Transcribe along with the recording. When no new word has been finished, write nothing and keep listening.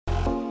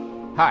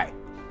Hi,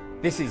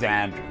 this is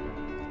Andrew,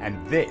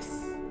 and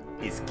this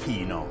is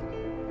Keen On,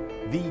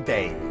 the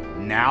daily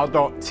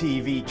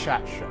now.tv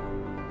chat show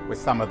with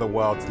some of the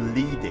world's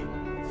leading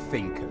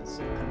thinkers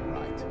and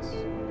writers.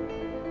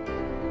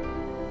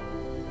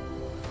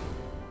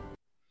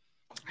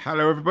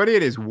 Hello, everybody.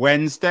 It is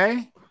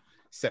Wednesday,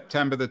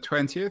 September the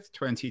 20th,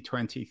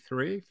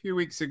 2023. A few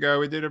weeks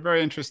ago, we did a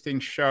very interesting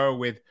show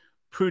with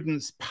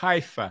Prudence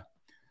Pfeiffer.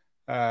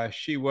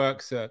 She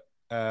works at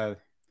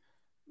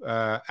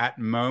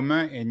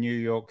MoMA in New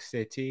York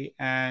City,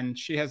 and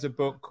she has a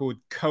book called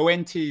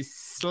Coenties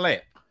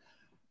Slip,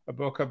 a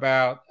book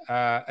about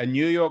a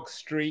New York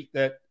street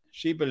that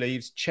she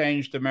believes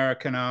changed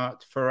American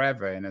art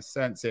forever. In a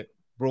sense, it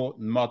brought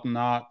modern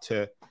art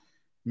to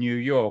New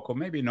York, or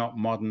maybe not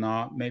modern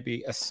art,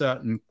 maybe a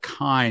certain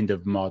kind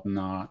of modern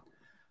art.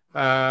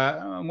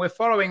 And we're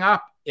following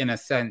up, in a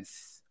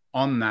sense,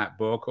 on that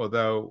book,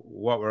 although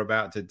what we're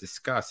about to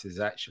discuss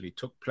is actually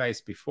took place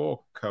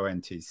before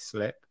Coenties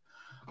Slip.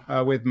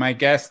 With my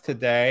guest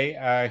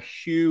today,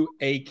 Hugh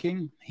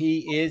Eakin.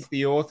 He is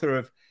the author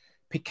of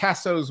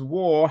Picasso's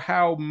War,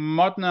 How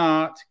Modern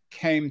Art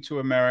Came to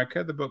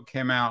America. The book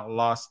came out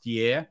last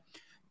year,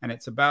 and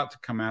it's about to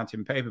come out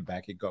in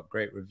paperback. It got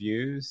great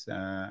reviews,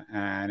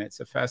 and it's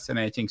a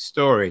fascinating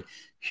story.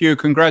 Hugh,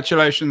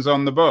 congratulations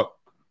on the book.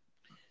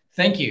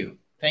 Thank you.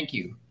 Thank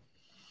you.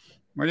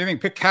 What do you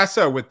think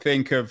Picasso would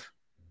think of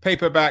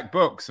paperback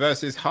books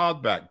versus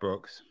hardback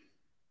books?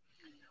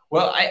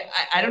 Well,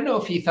 I don't know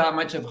if he thought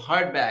much of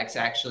hardbacks,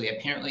 actually.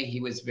 Apparently,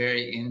 he was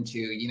very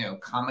into,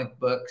 comic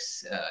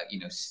books,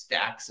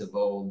 stacks of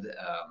old.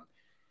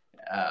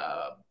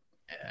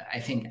 I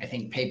think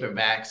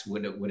paperbacks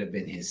would have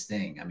been his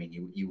thing. I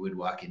mean, you would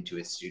walk into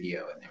his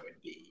studio and there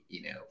would be,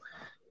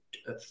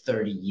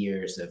 30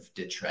 years of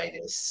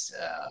detritus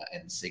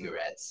and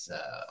cigarettes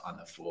on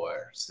the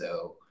floor.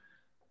 So,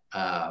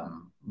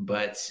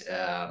 but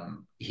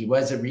he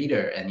was a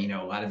reader, and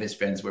a lot of his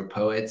friends were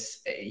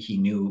poets. He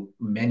knew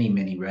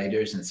many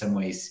writers. In some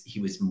ways, he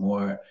was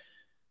more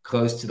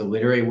close to the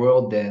literary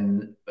world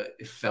than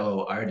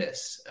fellow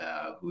artists,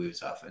 who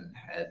has often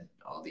had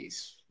all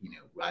these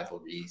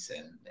rivalries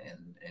and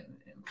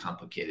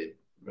complicated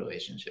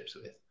relationships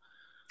with.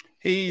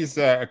 He's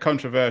a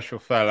controversial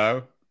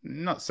fellow,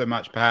 not so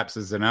much perhaps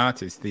as an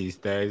artist these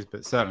days,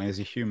 but certainly as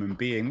a human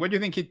being. What do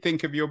you think he'd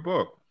think of your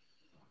book?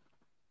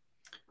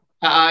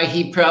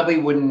 He probably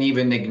wouldn't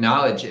even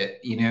acknowledge it,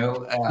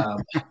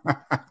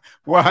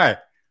 Why?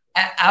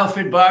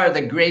 Alfred Barr,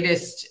 the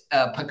greatest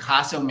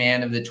Picasso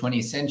man of the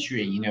 20th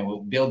century,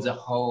 builds a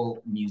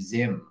whole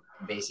museum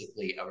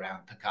basically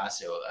around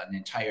Picasso, an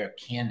entire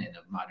canon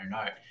of modern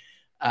art,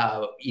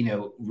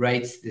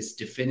 writes this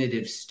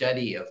definitive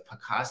study of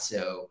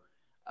Picasso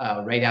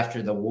right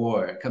after the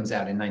war. It comes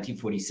out in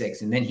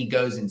 1946. And then he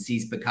goes and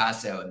sees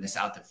Picasso in the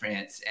south of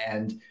France,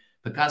 and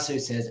Picasso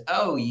says,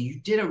 "Oh,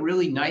 you did a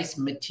really nice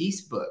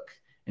Matisse book,"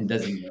 and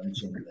doesn't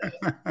mention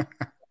that.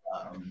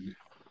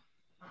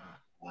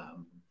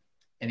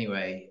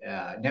 Anyway,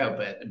 no,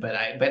 but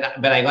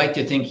I like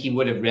to think he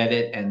would have read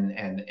it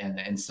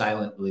and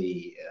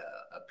silently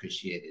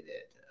appreciated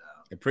it.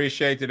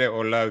 Appreciated it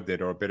or loved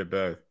it, or a bit of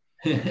both.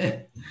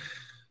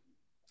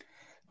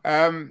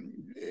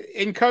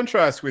 In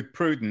contrast with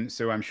Prudence,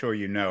 who I'm sure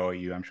you know,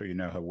 I'm sure you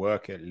know her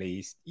work at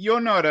least,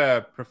 you're not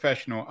a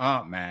professional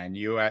art man.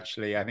 You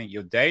actually, I think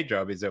your day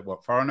job is at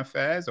Foreign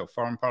Affairs or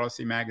Foreign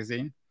Policy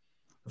magazine?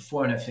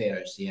 Foreign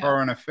Affairs, yeah.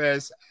 Foreign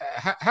Affairs.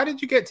 How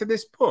did you get to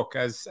this book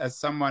as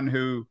someone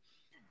who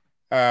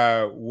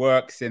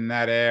works in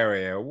that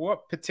area?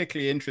 What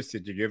particularly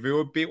interested you? Have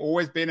you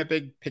always been a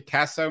big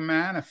Picasso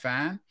man, a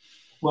fan?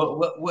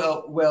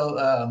 Well,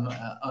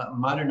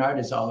 modern art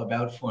is all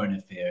about foreign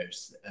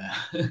affairs.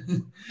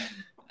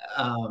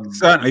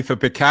 Certainly for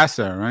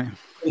Picasso, right?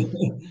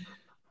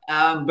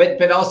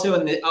 But also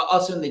in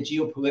the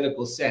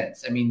geopolitical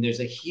sense. I mean, there's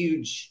a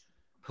huge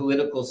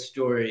political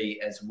story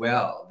as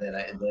well that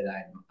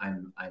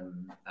I'm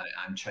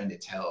trying to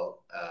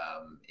tell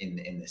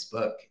in this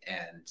book,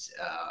 and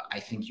I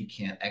think you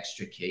can't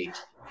extricate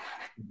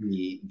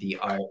the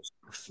art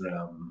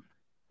from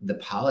the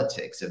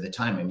politics of the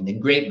time. I mean, the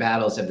great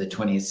battles of the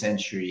 20th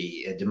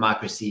century,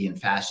 democracy and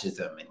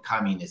fascism and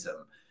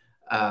communism,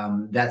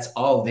 that's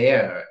all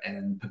there.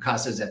 And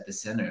Picasso's at the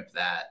center of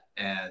that.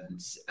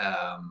 And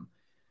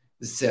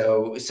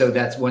so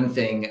that's one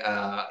thing.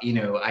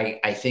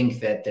 I think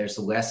that there's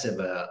less of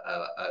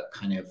a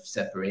kind of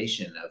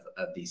separation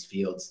of these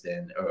fields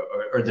than,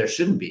 or there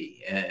shouldn't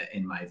be,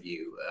 in my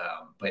view.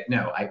 But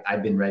no,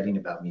 I've been writing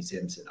about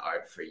museums and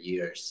art for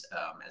years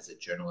as a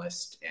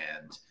journalist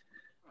and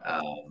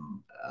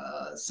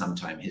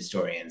sometime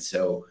historian.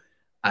 So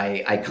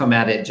I come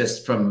at it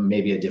just from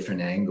maybe a different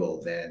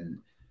angle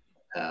than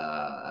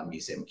a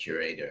museum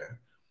curator.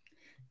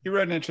 You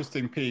wrote an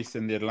interesting piece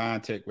in The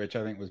Atlantic, which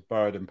I think was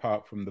borrowed in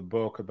part from the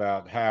book,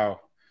 about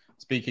how,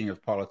 speaking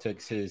of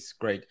politics, his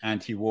great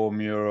anti-war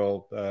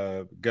mural,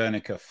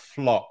 Guernica,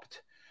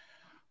 flopped.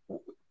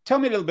 Tell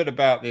me a little bit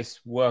about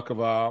this work of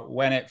art,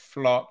 when it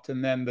flopped,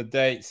 and then the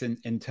dates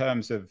in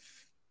terms of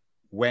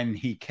when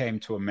he came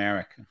to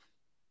America?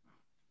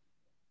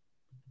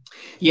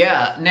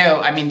 Yeah,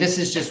 no, I mean, this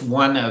is just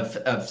one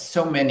of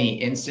so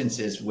many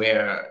instances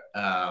where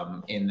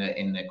in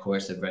the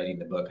course of writing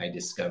the book, I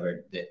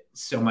discovered that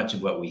so much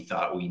of what we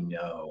thought we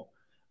knew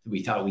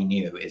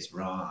is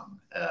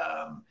wrong.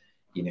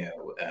 The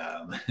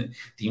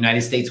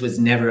United States was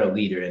never a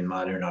leader in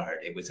modern art.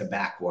 It was a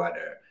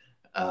backwater.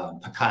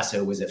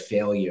 Picasso was a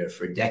failure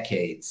for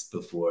decades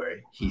before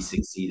he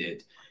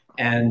succeeded.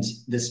 And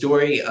the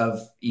story of,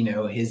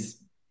 his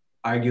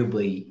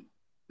arguably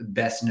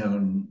best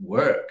known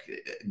work,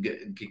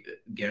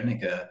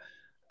 Guernica,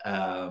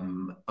 a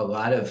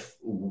lot of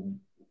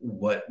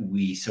what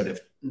we sort of,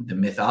 the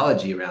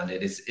mythology around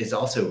it is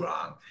also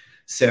wrong.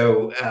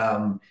 So,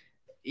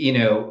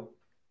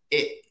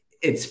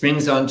 it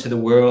springs onto the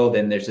world,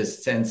 and there's a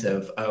sense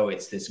of, oh,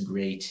 it's this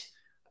great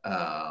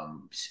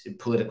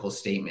political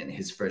statement,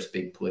 his first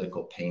big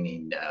political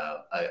painting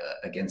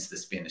against the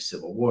Spanish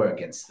Civil War,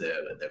 against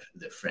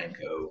the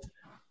Franco,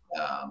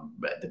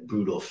 the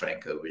brutal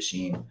Franco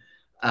regime.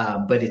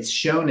 But it's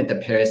shown at the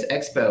Paris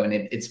Expo, and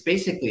it's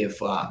basically a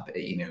flop.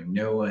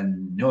 No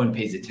one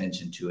pays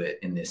attention to it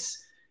in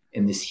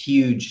this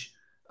huge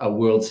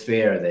World's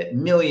Fair that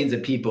millions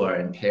of people are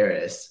in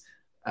Paris.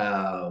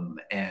 Le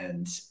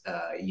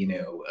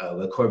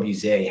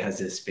Corbusier has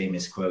this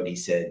famous quote. He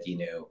said,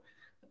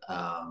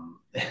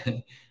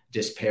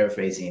 just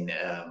paraphrasing,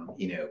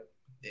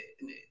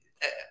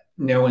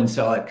 no one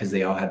saw it because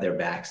they all had their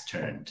backs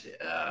turned.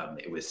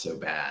 It was so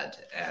bad.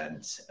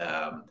 And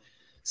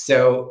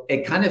so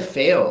it kind of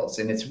fails.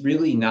 And it's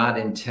really not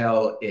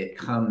until it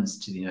comes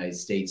to the United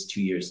States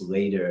 2 years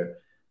later,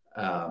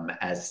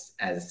 as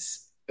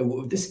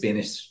the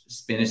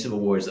Spanish Civil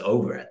War is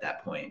over at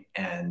that point.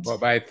 And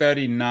by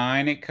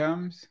 39 it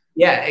comes?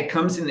 Yeah, it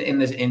comes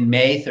in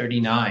May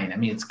 39. I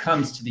mean, it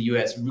comes to the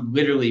U.S.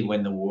 literally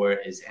when the war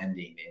is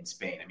ending in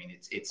Spain. I mean,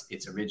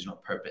 its original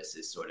purpose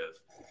is sort of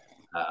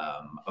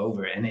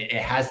over, and it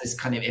has this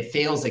kind of, it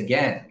fails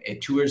again.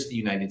 It tours the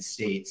United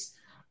States.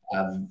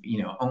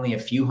 Only a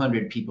few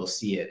hundred people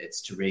see it.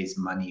 It's to raise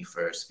money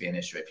for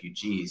Spanish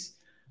refugees,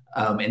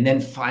 and then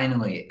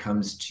finally it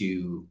comes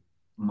to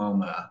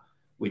MoMA,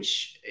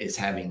 which is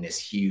having this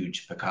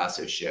huge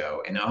Picasso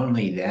show, and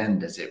only then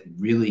does it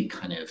really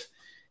kind of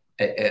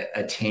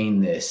attain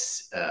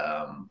this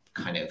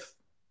kind of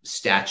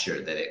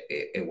stature that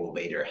it will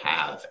later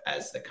have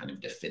as the kind of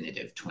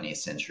definitive 20th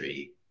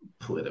century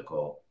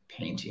political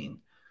painting.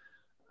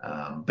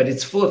 But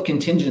it's full of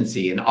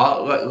contingency, and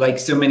all, like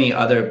so many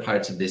other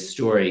parts of this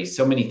story,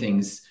 so many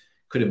things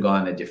could have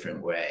gone a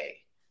different way.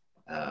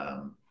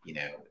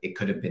 It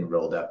could have been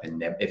rolled up,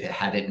 and if it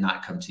had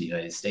not come to the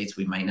United States,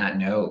 we might not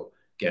know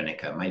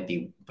Guernica. It might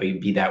be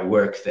that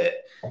work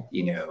that,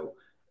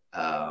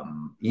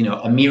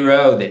 a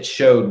Miro that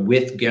showed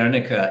with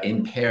Guernica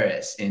in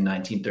Paris in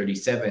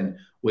 1937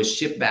 was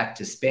shipped back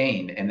to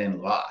Spain and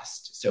then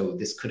lost. So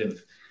this could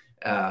have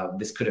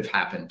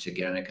happened to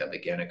Guernica,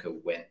 but Guernica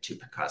went to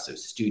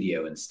Picasso's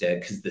studio instead,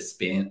 because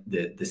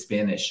the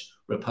Spanish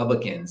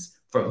Republicans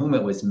for whom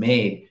it was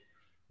made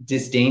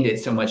disdained it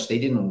so much they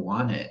didn't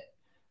want it.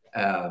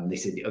 They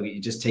said, "Okay,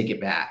 just take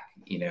it back."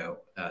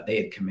 They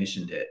had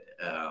commissioned it.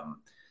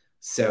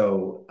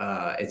 So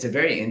it's a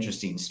very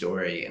interesting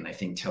story, and I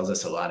think tells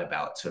us a lot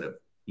about sort of,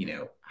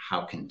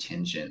 how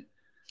contingent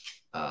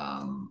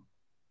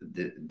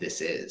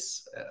this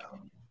is.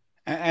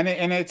 And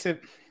it's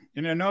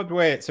in an odd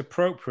way, it's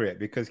appropriate,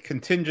 because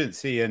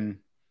contingency and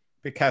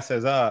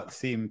Picasso's art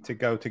seem to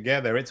go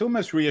together. It's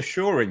almost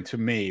reassuring to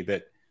me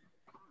that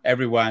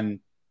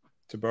everyone,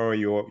 to borrow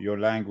your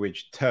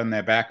language, turned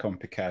their back on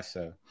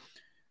Picasso,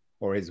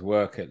 or his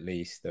work at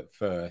least at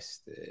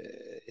first.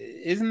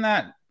 Isn't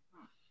that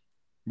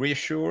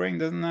reassuring?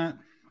 Doesn't that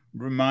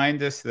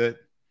remind us that it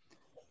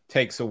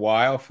takes a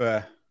while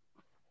for,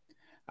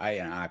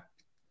 I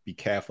be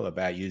careful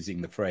about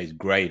using the phrase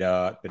great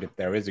art, but if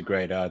there is a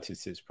great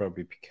artist, it's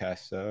probably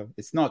Picasso.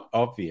 It's not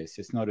obvious.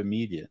 It's not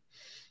immediate.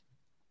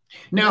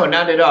 No,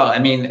 not at all. I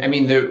mean,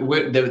 the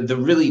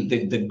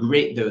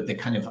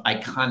kind of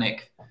iconic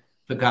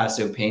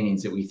Picasso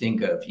paintings that we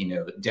think of,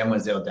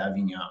 Demoiselle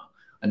d'Avignon,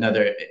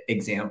 another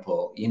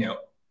example,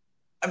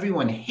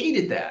 everyone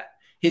hated that.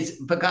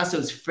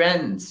 Picasso's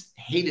friends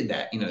hated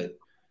that.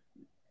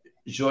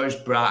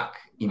 Georges Braque,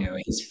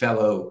 his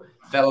fellow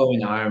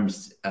in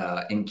arms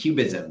in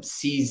Cubism,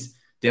 sees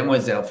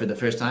Demoiselle for the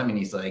first time, and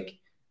he's like,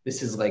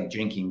 "This is like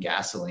drinking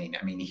gasoline."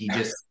 I mean, he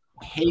just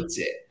hates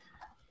it,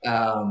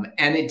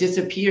 and it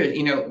disappeared.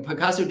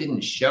 Picasso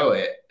didn't show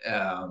it.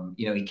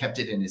 He kept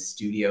it in his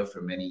studio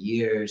for many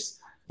years.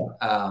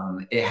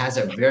 It has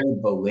a very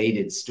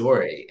belated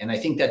story, and I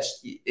think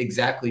that's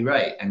exactly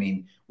right. I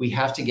mean, we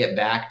have to get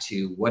back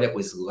to what it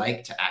was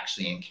like to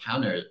actually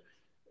encounter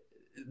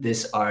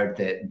this art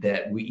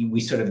that we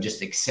sort of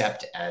just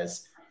accept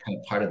as kind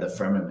of part of the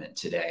firmament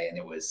today. And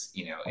it was,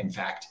 in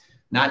fact,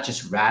 not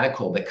just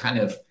radical, but kind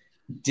of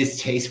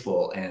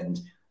distasteful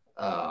and,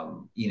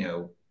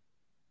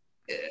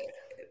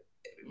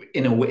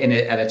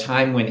 at a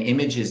time when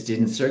images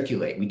didn't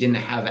circulate. We didn't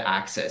have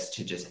access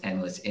to just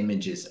endless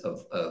images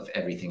of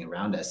everything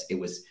around us. It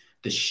was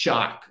the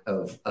shock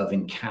of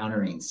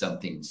encountering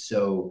something.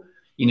 So,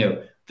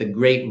 the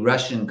great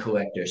Russian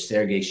collector,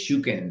 Sergei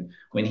Shukin,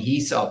 when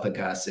he saw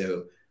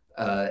Picasso,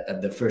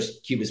 the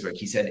first Cubist work,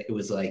 he said it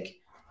was like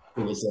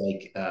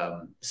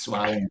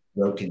swallowing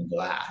broken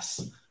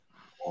glass.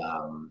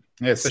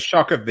 It's the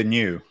shock of the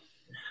new.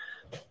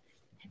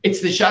 It's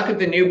the shock of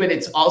the new, but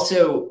it's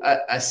also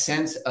a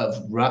sense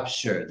of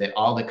rupture, that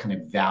all the kind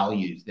of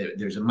values,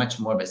 there's a much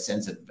more of a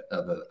sense of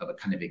a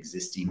kind of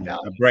existing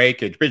value. A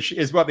breakage, which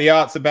is what the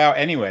art's about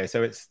anyway.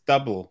 So it's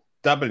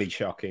doubly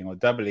shocking, or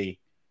doubly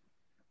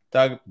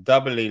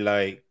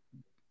like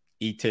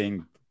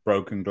eating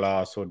broken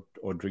glass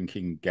or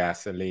drinking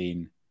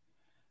gasoline.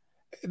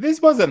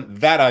 This wasn't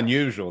that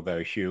unusual,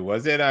 though, Hugh,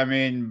 was it? I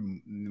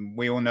mean,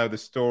 we all know the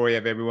story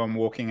of everyone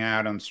walking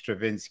out on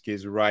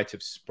Stravinsky's Rite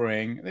of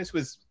Spring. This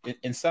was,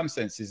 in some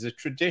senses, a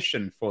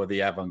tradition for the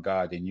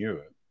avant-garde in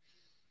Europe.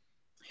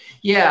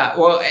 Yeah,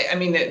 well, I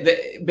mean, but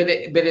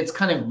it's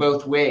kind of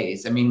both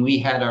ways. I mean, we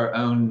had our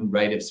own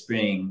Rite of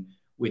Spring,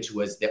 which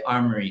was the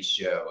Armory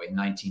show in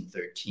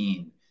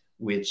 1913,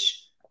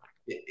 which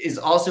is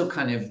also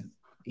kind of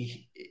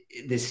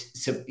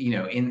this,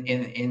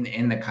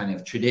 in the kind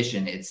of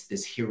tradition. It's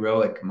this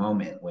heroic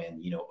moment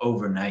when,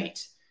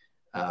 overnight,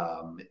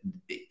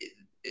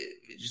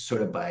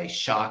 sort of by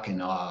shock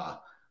and awe,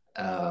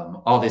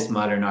 all this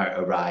modern art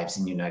arrives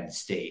in the United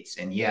States.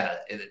 And yeah,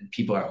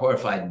 people are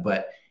horrified,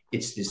 but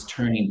it's this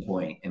turning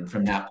point. And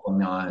from that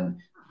point on,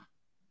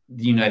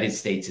 the United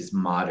States is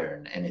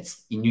modern, and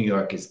New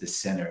York is the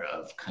center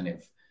of kind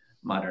of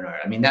modern art.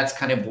 I mean, that's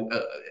kind of,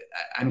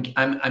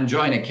 I'm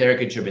drawing a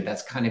caricature, but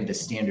that's kind of the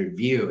standard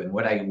view. And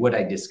what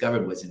I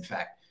discovered was, in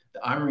fact,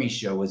 the Armory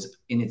show was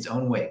in its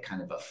own way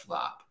kind of a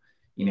flop.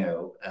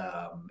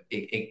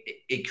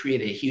 It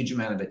created a huge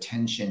amount of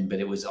attention, but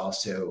it was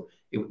also,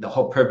 the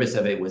whole purpose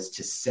of it was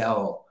to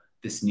sell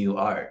this new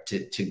art,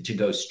 to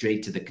go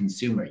straight to the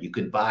consumer. You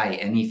could buy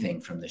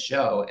anything from the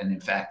show. And in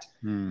fact,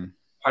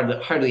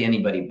 hardly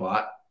anybody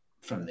bought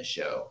from the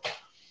show.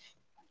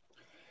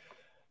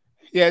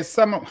 Yeah, it's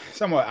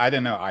somewhat, I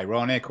don't know,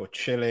 ironic or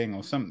chilling,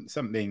 or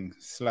something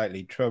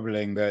slightly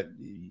troubling that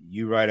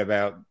you write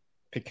about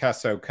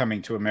Picasso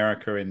coming to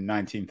America in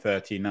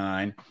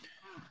 1939.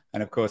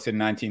 And of course, in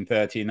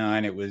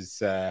 1939, it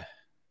was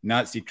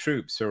Nazi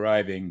troops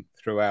arriving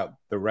throughout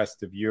the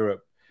rest of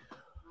Europe.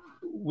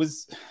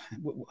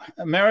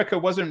 America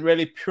wasn't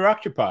really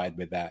preoccupied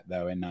with that,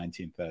 though, in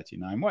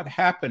 1939. What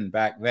happened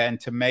back then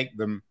to make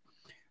them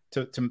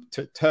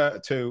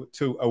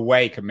to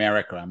awake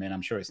America? I mean,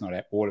 I'm sure it's not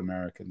all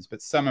Americans,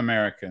 but some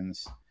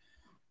Americans,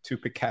 to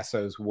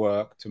Picasso's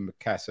work, to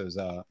Picasso's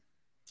art.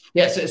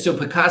 Yeah, so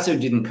Picasso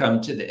didn't come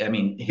to the, I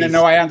mean...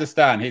 No, I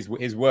understand his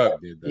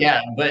work did. Though.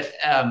 Yeah, but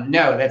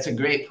no, that's a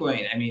great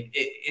point. I mean,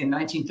 in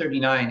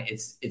 1939,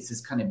 it's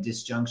this kind of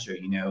disjuncture,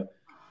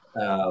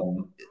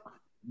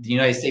 the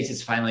United States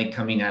is finally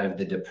coming out of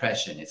the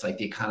Depression. It's like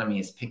the economy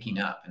is picking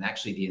up. And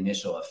actually the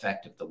initial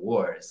effect of the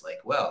war is like,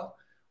 well,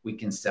 we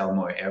can sell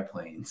more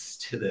airplanes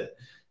to the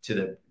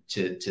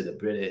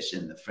British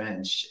and the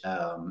French.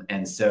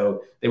 And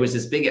so there was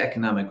this big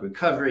economic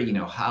recovery.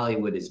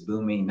 Hollywood is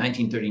booming.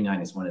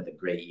 1939 is one of the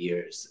great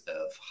years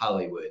of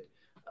Hollywood.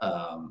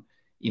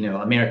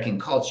 American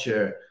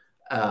culture.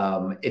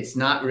 It's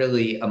not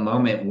really a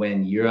moment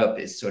when Europe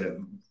is sort of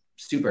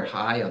super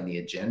high on the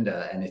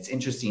agenda. And it's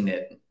interesting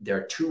that there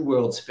are two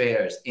World's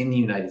Fairs in the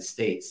United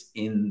States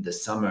in the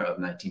summer of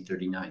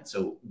 1939.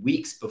 So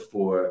weeks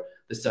before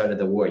the start of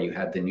the war, you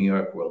have the New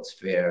York World's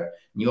Fair.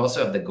 And you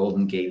also have the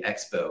Golden Gate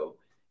Expo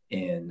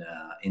in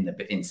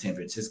San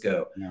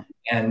Francisco. Yeah.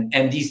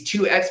 And these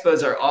two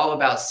expos are all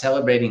about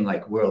celebrating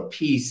like world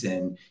peace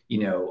and,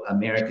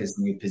 America's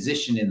new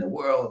position in the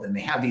world. And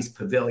they have these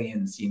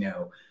pavilions,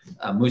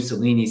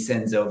 Mussolini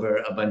sends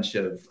over a bunch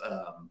of,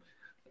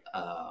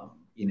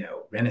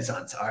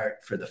 Renaissance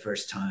art for the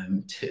first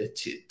time to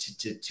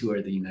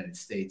tour the United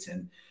States.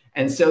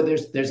 And so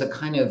there's a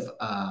kind of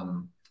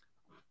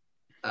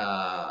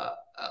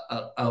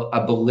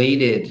a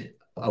belated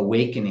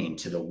awakening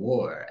to the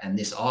war, and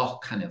this all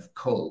kind of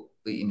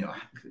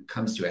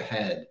comes to a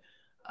head,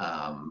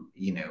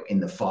 in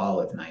the fall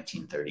of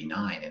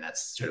 1939, and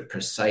that's sort of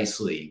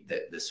precisely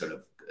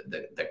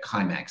the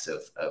climax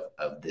of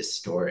this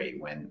story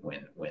when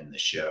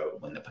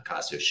the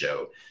Picasso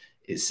show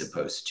is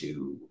supposed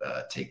to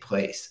take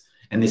place.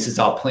 And this is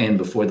all planned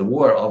before the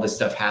war. All this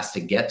stuff has to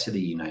get to the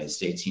United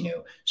States.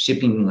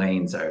 Shipping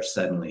lanes are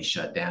suddenly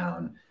shut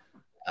down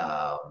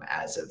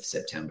as of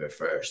September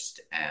 1st.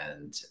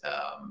 And,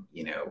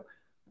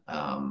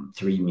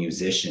 three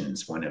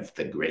musicians, one of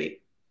the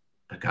great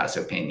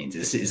Picasso paintings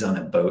is on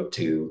a boat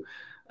to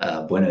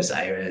Buenos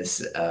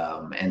Aires.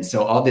 And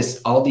so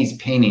all these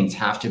paintings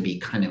have to be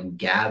kind of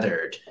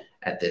gathered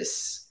at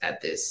this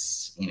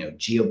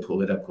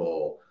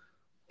geopolitical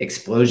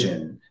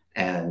explosion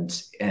and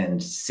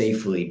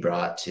safely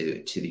brought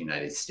to the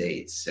United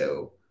States.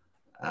 So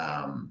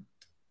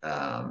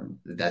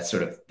That's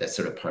sort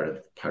of part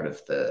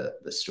of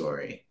the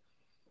story.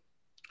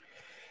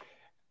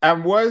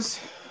 And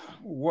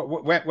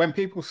when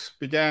people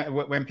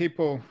when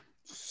people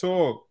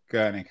saw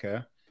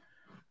Guernica,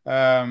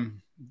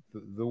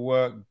 the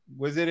work,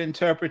 was it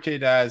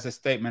interpreted as a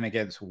statement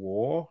against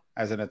war,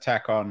 as an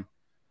attack on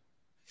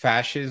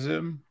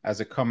fascism, as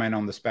a comment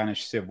on the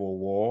Spanish Civil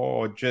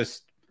War, or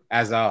just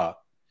as art,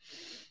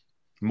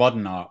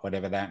 modern art,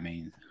 whatever that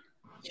means?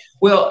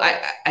 Well,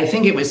 I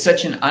think it was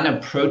such an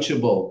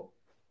unapproachable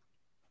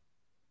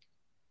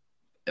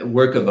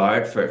work of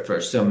art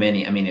for so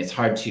many. I mean, it's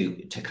hard to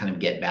kind of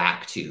get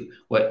back to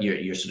what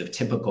your sort of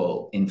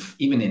typical,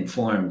 even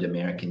informed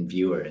American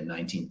viewer in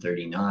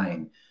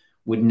 1939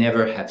 would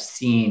never have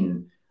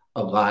seen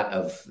a lot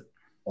of,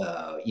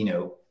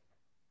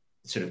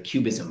 sort of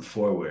cubism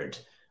forward.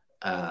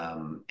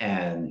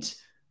 And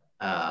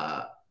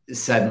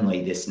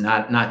suddenly this,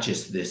 not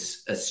just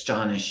this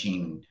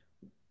astonishing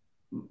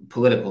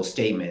political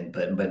statement,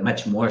 but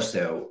much more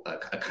so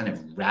a kind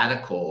of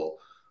radical,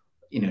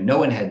 no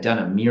one had done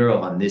a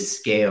mural on this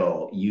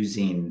scale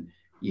using,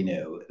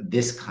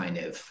 this kind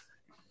of,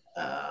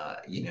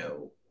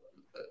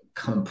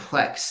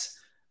 complex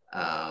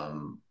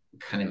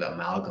kind of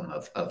amalgam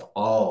of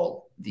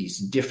all these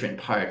different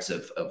parts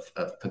of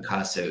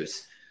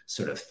Picasso's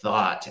sort of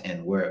thought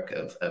and work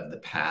of the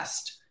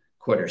past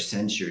quarter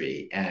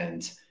century.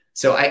 And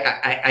so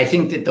I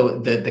think that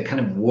the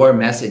kind of war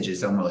message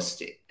is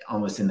almost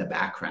in the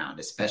background,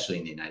 especially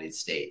in the United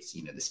States.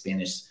 The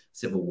Spanish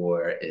Civil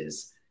War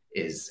is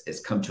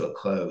come to a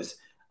close.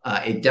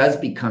 It does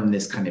become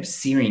this kind of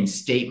searing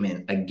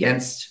statement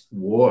against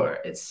war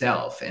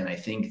itself. And I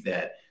think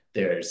that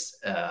there's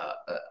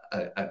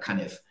a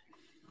kind of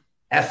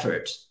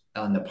effort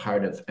on the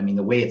part of,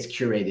 the way it's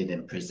curated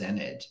and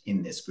presented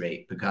in this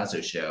great Picasso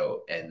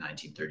show in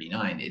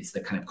 1939, it's the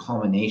kind of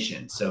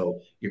culmination.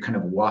 So you're kind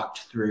of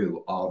walked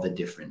through all the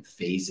different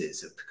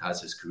phases of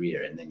Picasso's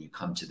career, and then you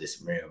come to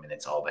this room and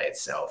it's all by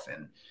itself,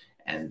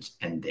 and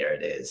there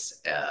it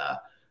is.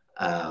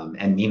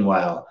 And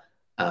meanwhile,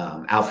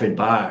 Alfred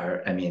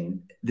Barr,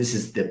 this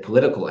is the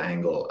political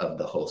angle of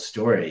the whole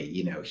story.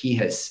 He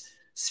has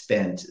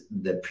spent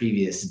the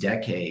previous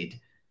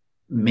decade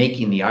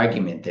making the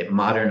argument that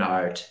modern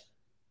art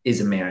is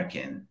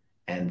American,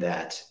 and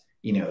that,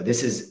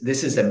 this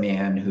is a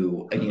man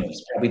who,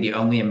 is probably the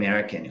only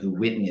American who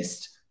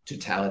witnessed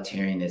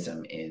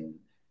totalitarianism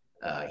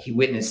he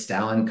witnessed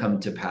Stalin come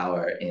to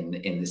power in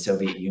the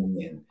Soviet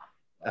Union,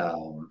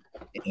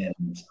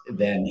 and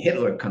then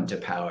Hitler come to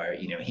power.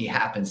 He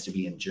happens to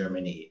be in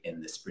Germany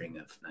in the spring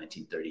of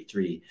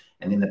 1933.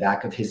 And in the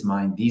back of his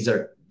mind, these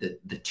are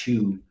the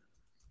two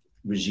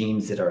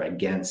regimes that are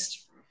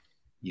against,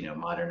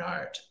 modern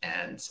art.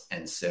 And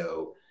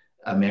so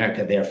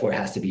America therefore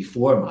has to be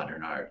for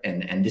modern art.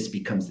 And this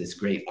becomes this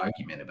great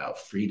argument about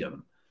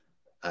freedom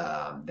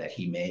that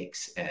he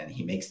makes. And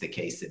he makes the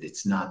case that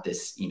it's not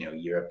this,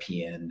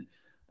 European,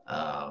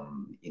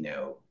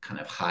 kind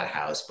of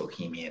hothouse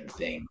bohemian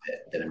thing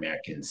that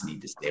Americans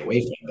need to stay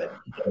away from,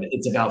 but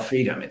it's about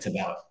freedom. It's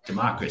about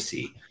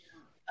democracy.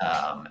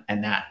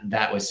 And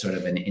that was sort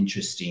of an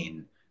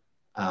interesting,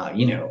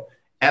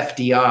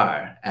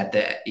 FDR at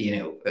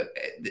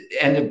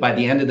the, by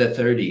the end of the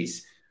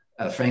 30s,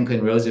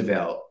 Franklin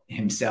Roosevelt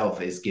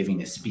himself is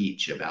giving a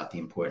speech about the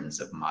importance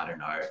of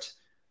modern art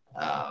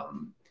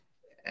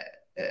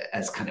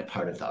as kind of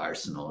part of the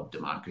arsenal of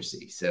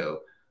democracy. So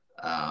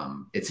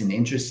it's an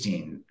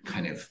interesting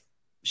kind of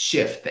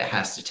shift that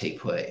has to take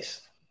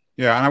place.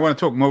 Yeah, and I want to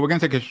talk more. We're going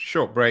to take a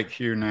short break,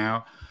 Hugh,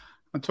 now.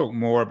 I want to talk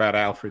more about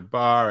Alfred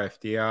Barr,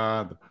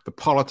 FDR, the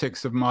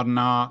politics of modern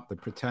art, the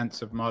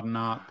pretense of modern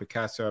art,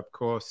 Picasso, of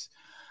course.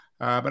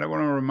 But I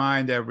want to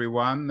remind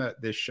everyone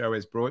that this show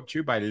is brought to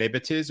you by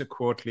Liberties, a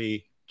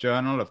quarterly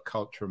journal of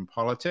culture and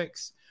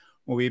politics.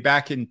 We'll be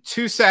back in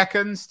 2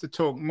 seconds to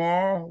talk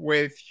more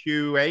with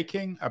Hugh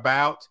Eakin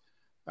about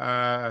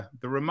the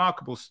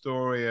remarkable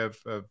story of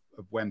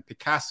when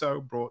Picasso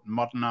brought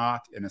modern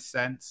art, in a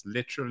sense,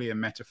 literally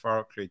and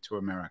metaphorically, to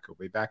America.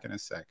 We'll be back in a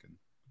second.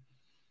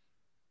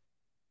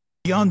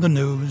 Beyond the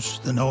news,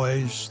 the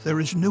noise, there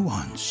is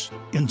nuance,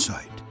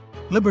 insight.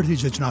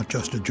 Liberties is not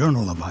just a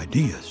journal of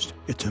ideas.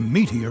 It's a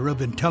meteor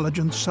of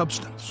intelligent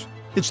substance.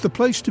 It's the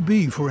place to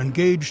be for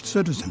engaged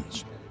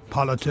citizens.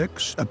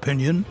 Politics,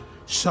 opinion,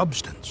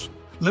 substance.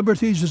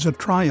 Liberties is a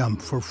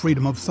triumph for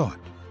freedom of thought.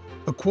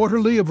 A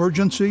quarterly of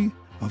urgency,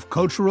 of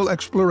cultural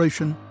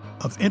exploration,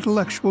 of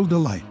intellectual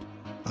delight,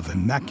 of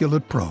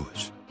immaculate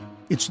prose.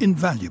 It's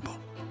invaluable.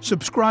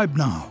 Subscribe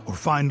now or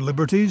find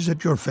Liberties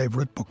at your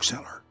favorite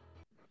bookseller.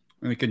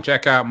 And you can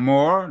check out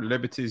more,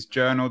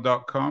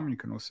 libertiesjournal.com. You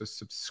can also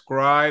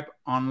subscribe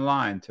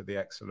online to the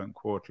excellent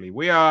quarterly.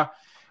 We are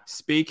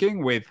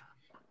speaking with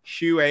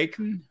Hugh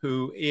Eakin,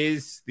 who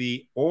is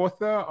the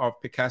author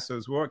of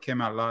Picasso's work. Came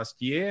out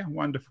last year.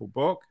 Wonderful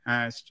book.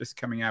 It's just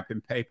coming up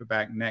in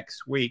paperback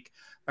next week.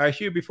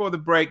 Hugh, before the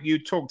break, you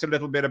talked a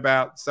little bit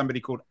about somebody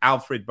called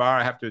Alfred Barr.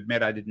 I have to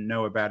admit, I didn't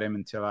know about him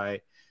until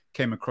I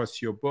came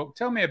across your book.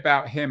 Tell me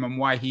about him and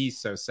why he's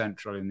so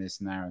central in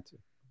this narrative.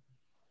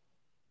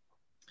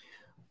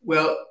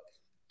 Well,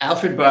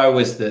 Alfred Barr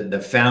was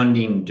the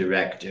founding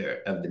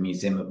director of the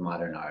Museum of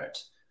Modern Art.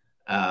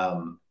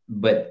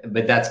 But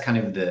that's kind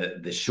of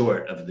the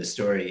short of the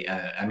story.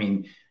 I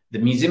mean, the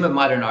Museum of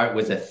Modern Art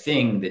was a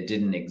thing that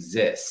didn't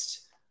exist.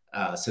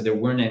 So there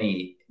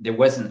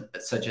wasn't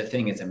such a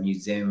thing as a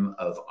museum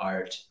of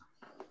art.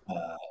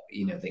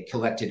 They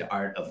collected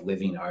art of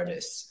living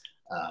artists,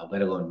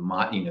 let alone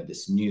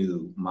this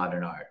new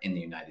modern art in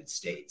the United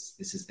States.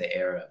 This is the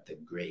era of the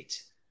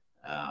great,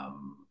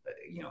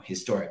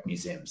 historic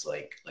museums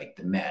like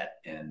the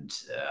Met and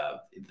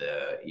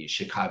the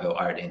Chicago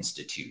Art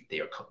Institute. They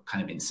are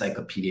kind of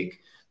encyclopedic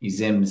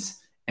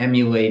museums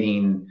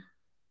emulating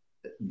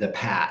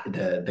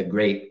the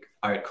great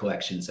art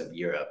collections of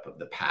Europe of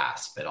the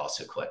past, but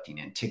also collecting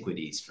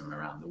antiquities from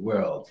around the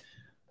world.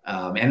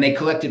 And they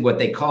collected what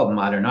they called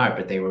modern art,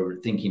 but they were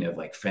thinking of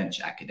like French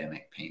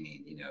academic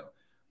painting,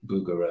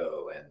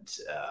 Bouguereau,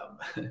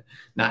 and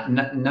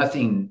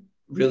nothing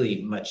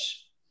really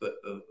much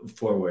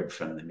forward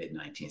from the mid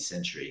 19th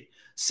century.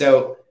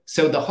 So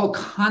the whole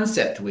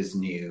concept was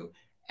new,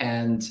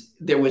 and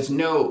there was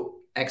no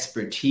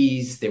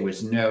expertise. There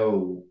was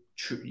you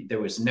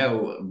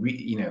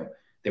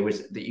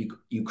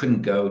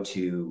couldn't go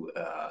to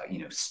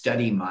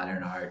study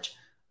modern art.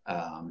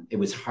 It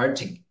was hard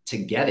to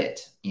get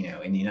it.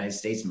 In the United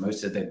States,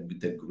 most of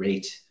the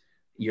great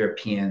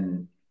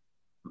European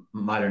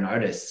modern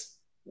artists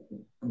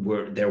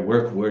their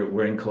work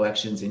were in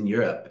collections in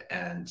Europe,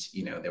 and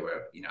there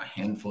were a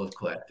handful of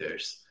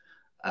collectors,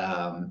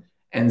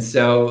 and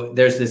so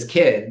there's this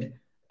kid,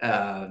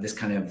 this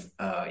kind of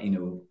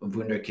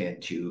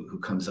wunderkind who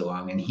comes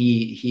along, and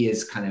he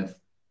is kind of,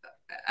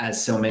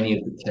 as so many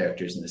of the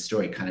characters in the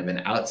story, kind of an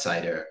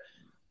outsider.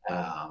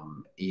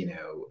 He's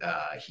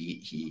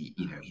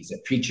a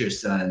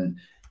preacher's son,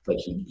 but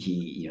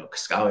he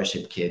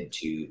scholarship kid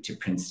to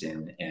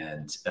Princeton,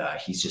 and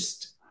he's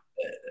just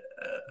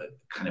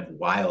kind of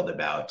wild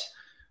about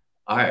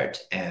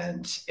art,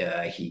 and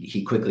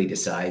he quickly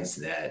decides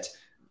that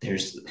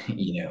there's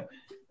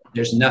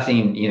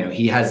nothing.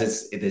 He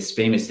has this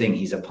famous thing.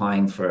 He's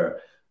applying for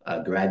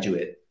a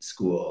graduate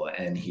school,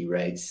 and he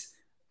writes,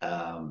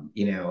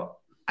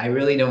 I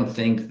really don't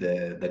think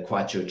the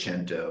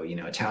Quattrocento,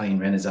 Italian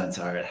Renaissance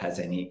art has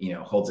any,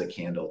 holds a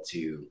candle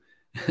to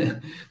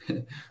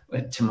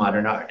to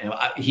modern art. And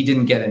he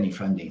didn't get any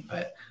funding,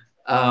 but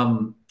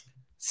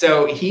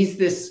so he's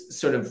this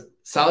sort of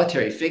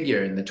solitary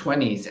figure in the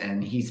 1920s,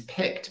 and he's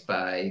picked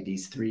by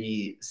these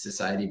three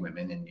society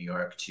women in New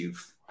York to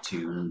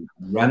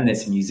run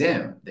this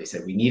museum. They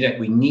said, we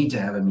need to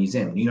have a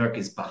museum. New York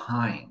is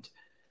behind.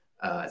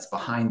 It's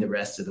behind the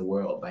rest of the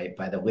world.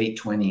 By the late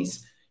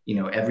 1920s,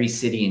 every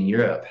city in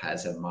Europe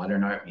has a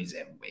modern art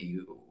museum.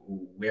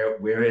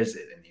 Where is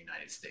it in the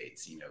United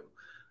States?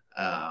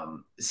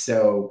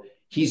 So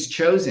he's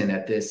chosen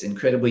at this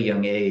incredibly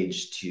young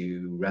age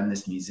to run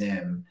this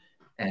museum,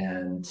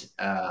 and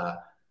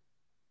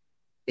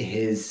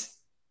his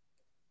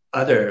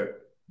other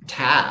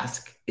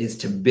task is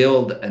to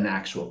build an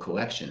actual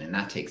collection, and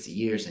that takes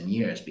years and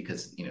years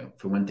because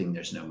for one thing,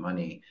 there's no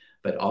money,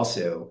 but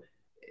also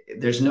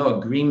there's no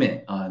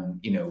agreement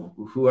on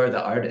who are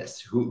the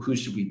artists, who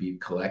should we be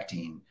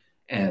collecting,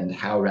 and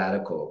how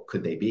radical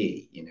could they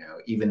be.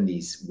 Even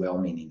these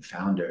well-meaning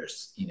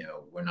founders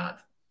were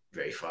not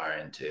very far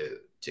into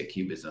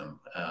Cubism.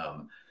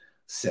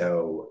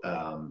 So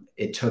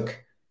it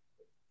took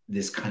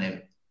this kind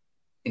of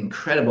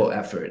incredible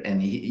effort.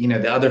 And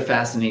the other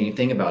fascinating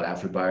thing about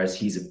Alfred Barr is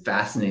he's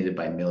fascinated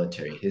by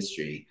military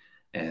history,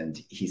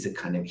 and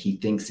he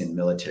thinks in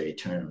military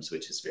terms,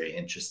 which is very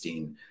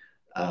interesting.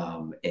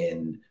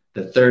 In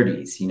the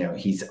 1930s,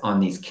 he's on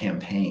these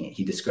campaigns.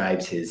 He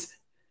describes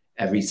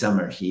every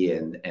summer he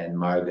and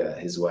Marga,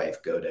 his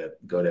wife, go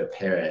to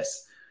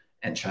Paris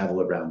and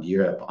travel around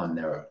Europe on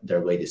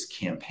their latest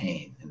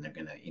campaign. And they're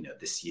gonna,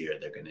 this year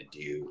they're gonna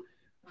do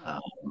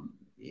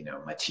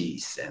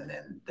Matisse, and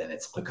then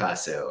it's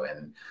Picasso,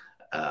 and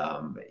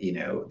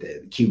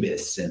the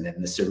Cubists, and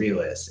then the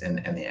Surrealists,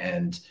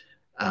 and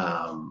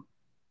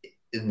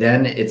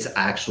then it's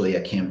actually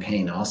a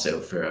campaign also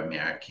for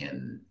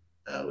American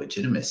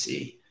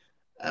legitimacy,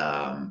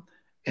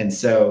 and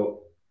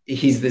so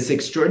he's this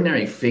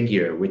extraordinary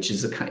figure, which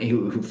is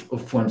who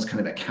forms kind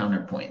of a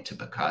counterpoint to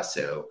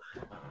Picasso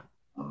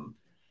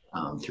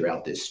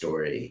throughout this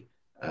story.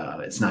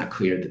 It's not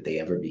clear that they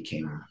ever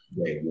became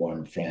very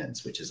warm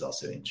friends, which is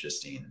also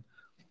interesting.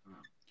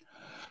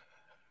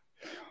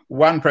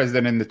 One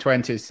president in the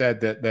 1920s said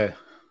that the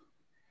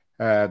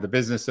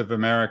business of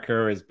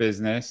America is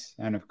business,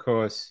 and of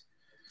course,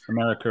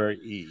 America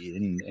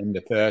in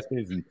the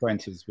 1930s and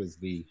 1920s was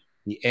the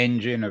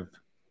engine of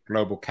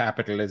global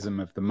capitalism,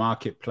 of the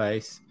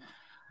marketplace.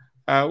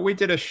 We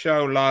did a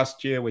show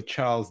last year with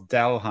Charles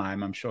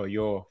Delheim. I'm sure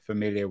you're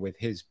familiar with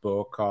his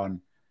book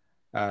on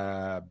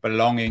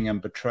belonging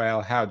and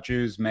betrayal, how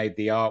Jews made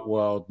the art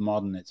world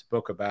modern. It's a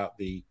book about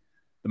the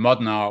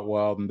modern art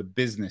world and the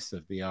business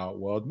of the art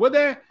world. Were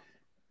there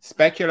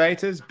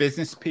speculators,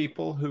 business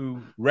people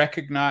who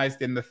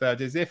recognized in the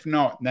 1930s, if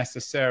not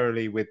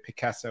necessarily with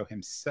Picasso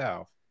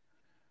himself,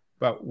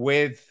 but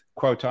with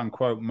quote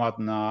unquote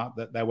modern art,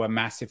 that there were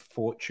massive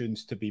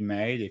fortunes to be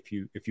made if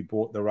you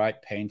bought the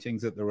right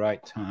paintings at the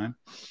right time?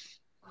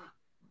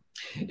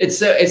 It's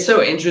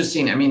so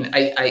interesting. I mean,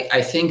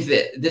 I think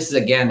that this is,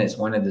 again, is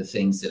one of the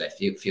things that I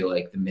feel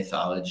like the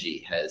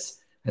mythology has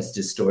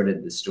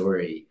distorted the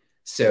story.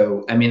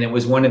 So, I mean, it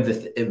was one of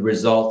the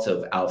results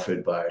of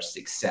Alfred Barr's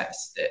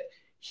success that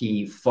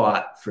he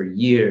fought for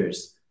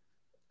years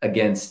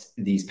against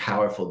these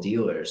powerful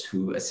dealers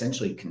who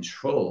essentially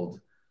controlled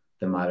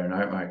the modern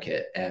art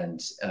market.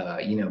 And,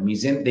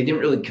 they didn't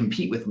really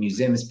compete with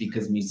museums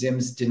because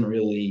museums didn't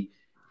really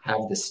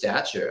have the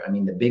stature. I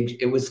mean,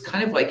 it was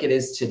kind of like it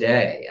is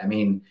today. I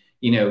mean,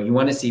 you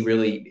want to see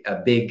really a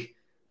big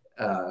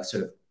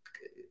sort of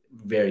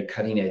very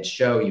cutting edge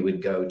show, you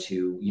would go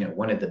to,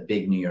 one of the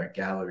big New York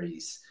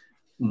galleries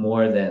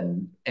more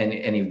than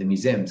any of the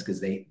museums,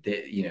 because they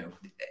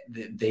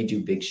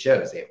do big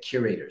shows. They have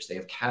curators, they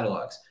have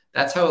catalogs.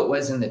 That's how it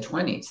was in the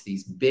 1920s.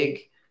 These big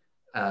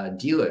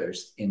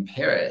dealers in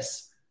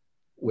Paris,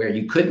 where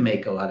you could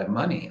make a lot of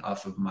money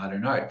off of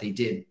modern art, they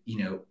did,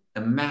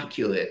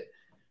 immaculate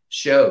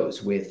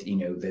shows with,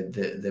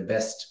 the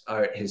best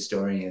art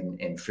historian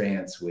in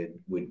France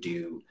would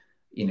do,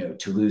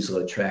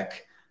 Toulouse-Lautrec,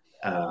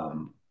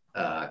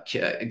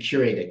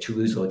 curate a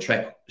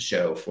Toulouse-Lautrec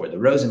show for the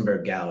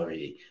Rosenberg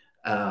Gallery.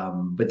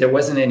 But there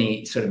wasn't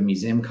any sort of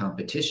museum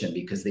competition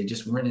because they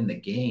just weren't in the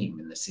game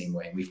in the same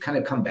way. And we've kind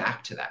of come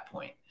back to that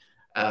point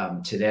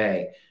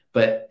today.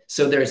 But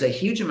so there's a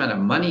huge amount of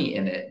money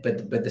in it.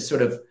 But the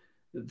sort of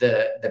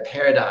the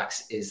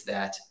paradox is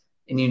that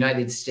in the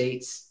United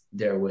States,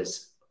 there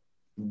was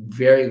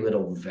very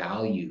little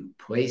value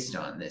placed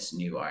on this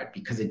new art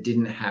because it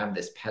didn't have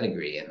this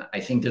pedigree. And I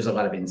think there's a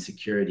lot of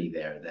insecurity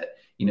there that,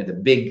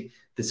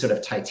 the sort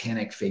of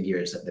titanic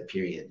figures of the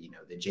period,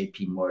 the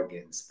J.P.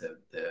 Morgans,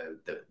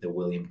 the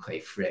William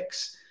Clay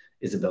Fricks,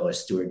 Isabella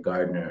Stewart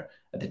Gardner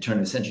at the turn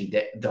of the century,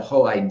 the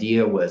whole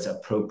idea was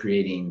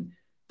appropriating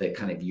the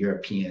kind of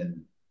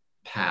European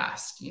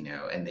past,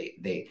 and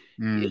the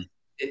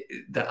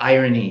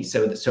irony.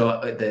 So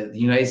the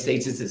United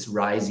States is this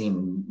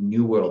rising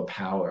new world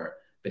power,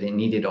 but it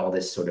needed all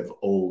this sort of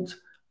old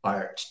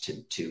art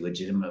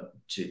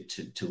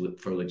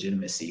for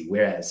legitimacy.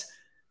 Whereas,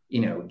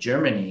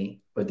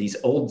 Germany, or these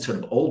old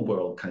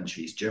world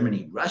countries,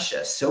 Germany,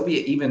 Russia,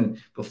 Soviet, even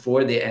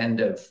before the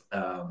end of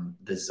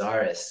the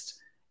Tsarist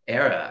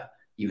era,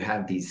 you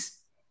have these,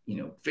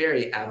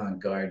 very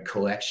avant-garde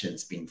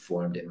collections being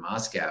formed in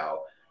Moscow.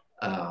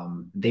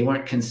 They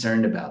weren't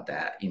concerned about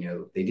that.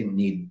 They didn't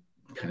need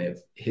kind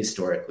of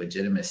historic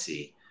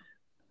legitimacy.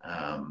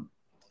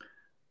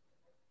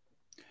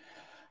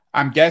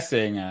 I'm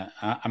guessing,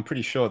 I'm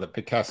pretty sure that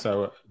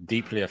Picasso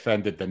deeply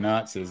offended the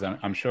Nazis.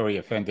 I'm sure he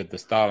offended the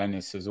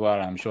Stalinists as well.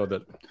 I'm sure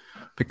that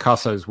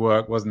Picasso's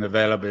work wasn't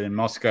available in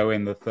Moscow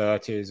in the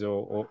 30s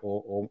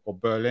or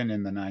Berlin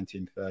in the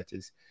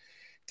 1930s.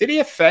 Did he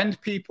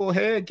offend people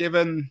here,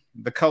 given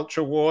the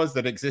culture wars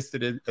that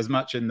existed as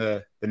much in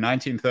the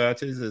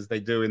 1930s as they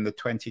do in the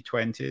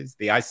 2020s?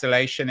 The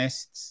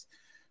isolationists,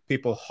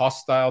 people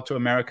hostile to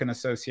American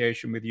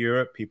association with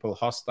Europe, people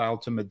hostile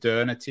to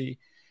modernity,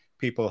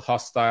 people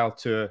hostile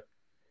to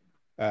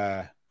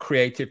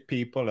creative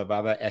people of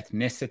other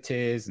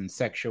ethnicities and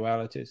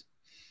sexualities.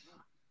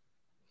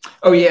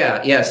 Oh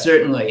yeah,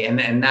 certainly,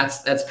 and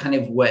that's kind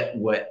of what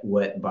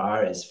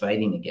Barr is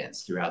fighting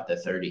against throughout the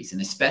 30s,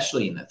 and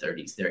especially in the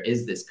 30s. There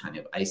is this kind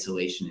of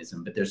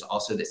isolationism, but there's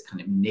also this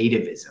kind of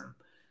nativism,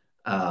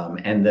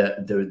 and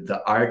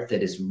the art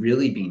that is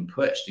really being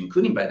pushed,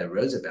 including by the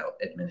Roosevelt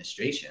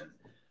administration,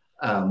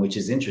 which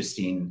is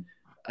interesting.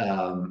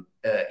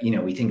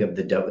 We think of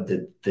the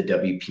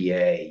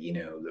WPA,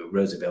 the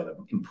Roosevelt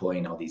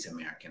employing all these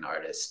American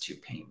artists to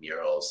paint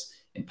murals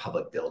in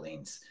public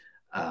buildings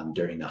at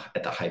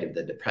the height of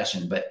the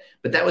Depression. But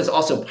that was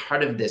also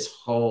part of this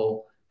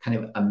whole kind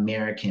of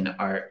American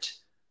art.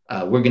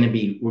 We're going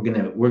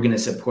to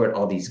support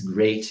all these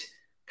great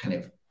kind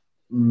of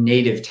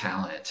native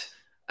talent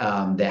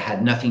that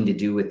had nothing to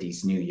do with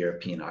these new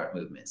European art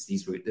movements.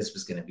 This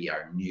was going to be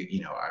our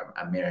new, our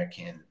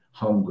American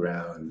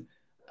homegrown.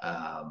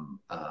 The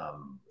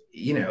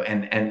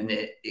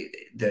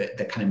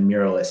kind of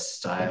muralist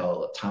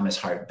style, Thomas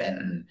Hart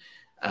Benton,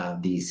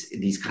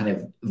 these kind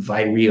of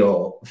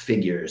virile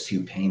figures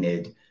who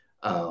painted,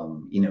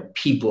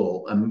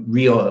 people,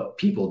 real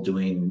people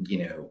doing,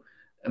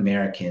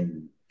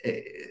 American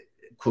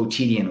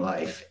quotidian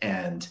life.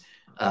 And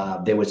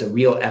there was a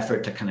real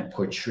effort to kind of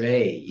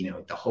portray,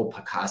 the whole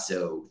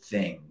Picasso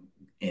thing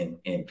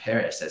in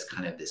Paris as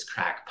kind of this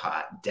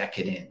crackpot,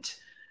 decadent,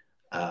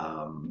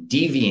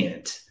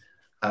 deviant,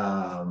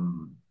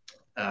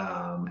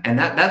 and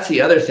that's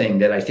the other thing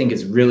that I think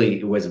is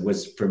really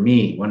was for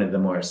me one of the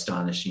more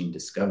astonishing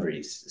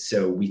discoveries.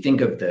 So we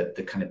think of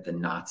the kind of the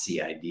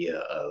Nazi idea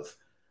of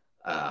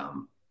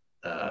kind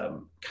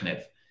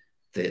of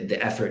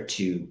the effort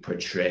to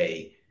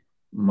portray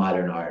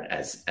modern art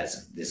as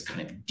this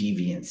kind of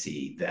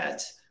deviancy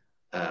that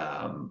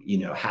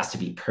has to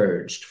be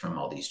purged from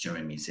all these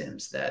German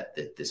museums. That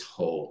this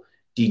whole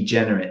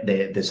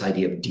this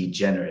idea of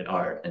degenerate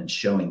art and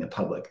showing the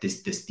public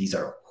these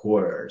are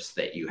horrors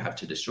that you have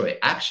to destroy.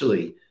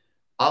 Actually,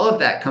 all of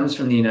that comes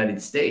from the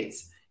United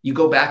States. You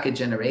go back a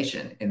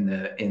generation in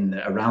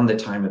the around the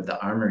time of the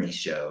Armory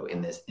show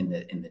in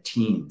the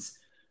teens.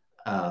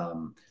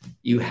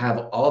 You have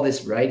all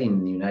this writing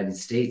in the United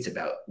States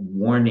about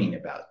warning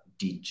about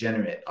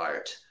degenerate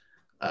art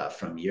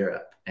from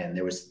Europe, and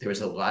there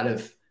was a lot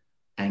of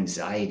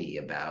anxiety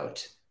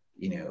about,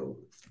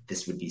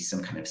 this would be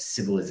some kind of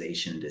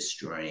civilization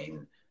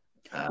destroying.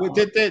 Well,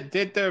 did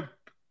the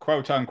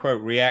quote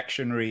unquote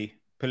reactionary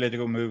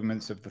political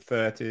movements of the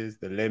 30s,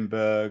 the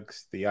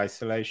Lindberghs, the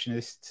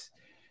isolationists,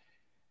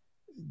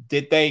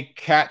 did they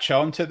catch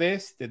on to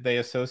this? Did they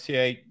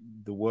associate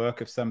the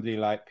work of somebody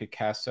like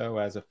Picasso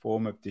as a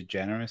form of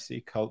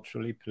degeneracy,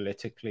 culturally,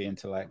 politically,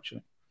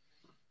 intellectually?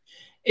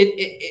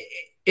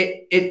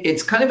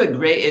 It's kind of a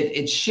gray.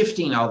 It's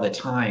shifting all the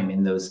time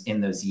in those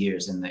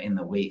years in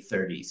the late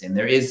 30s, and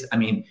there is. I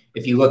mean,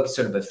 if you look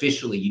sort of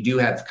officially, you do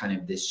have kind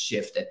of this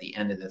shift at the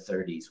end of the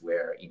 30s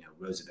where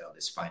Roosevelt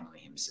is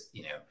finally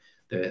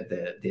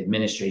the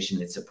administration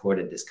that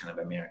supported this kind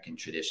of American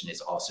tradition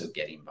is also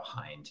getting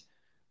behind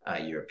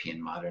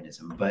European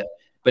modernism, but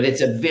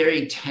it's a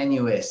very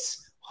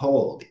tenuous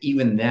hold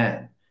even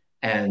then.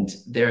 And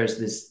there's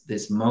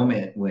this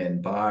moment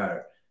when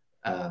Barr,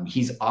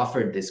 he's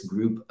offered this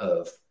group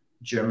of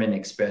German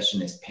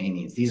expressionist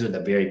paintings. These are the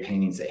very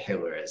paintings that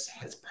Hitler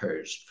has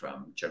purged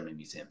from German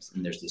museums.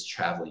 And there's this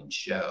traveling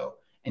show,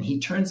 and he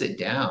turns it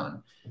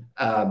down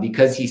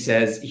because he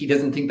says he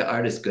doesn't think the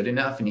art is good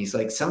enough. And he's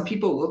like, some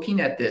people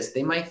looking at this,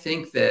 they might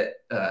think that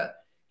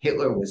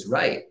Hitler was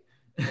right.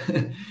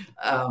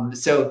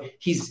 So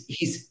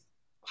he's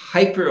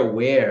hyper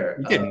aware.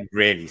 He didn't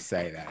really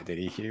say that, did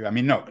he, Hugh? I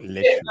mean, not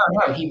literally.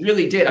 No, he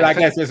really did. But I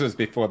guess this was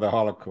before the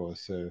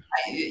Holocaust. So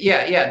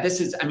yeah. This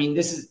is.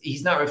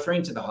 He's not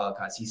referring to the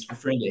Holocaust. He's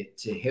referring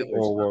to Hitler's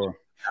war.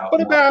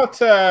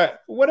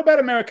 What about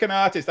American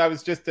artists? I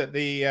was just at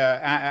the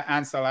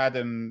Ansel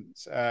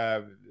Adams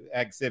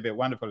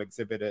wonderful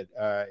exhibit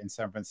in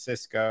San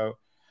Francisco.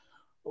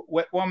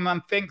 When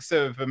one thinks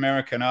of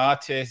American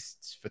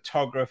artists,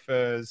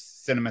 photographers,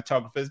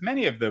 cinematographers,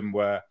 many of them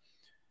were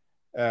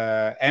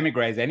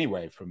emigres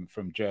anyway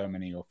from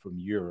Germany or from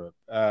Europe.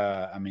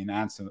 I mean,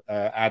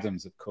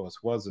 Adams, of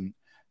course, wasn't.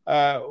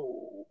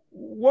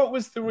 What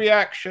was the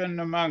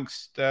reaction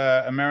amongst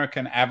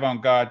American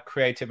avant-garde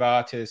creative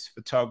artists,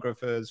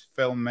 photographers,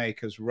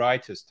 filmmakers,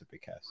 writers to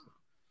Picasso?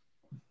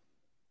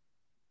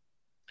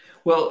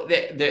 Well,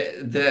 the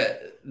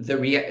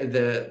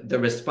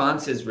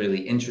response is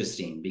really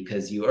interesting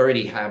because you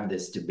already have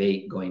this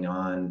debate going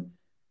on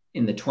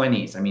in the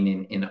 20s. I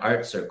mean, in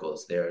art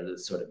circles, there are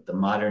sort of the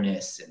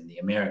modernists and the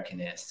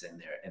Americanists,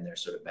 and they're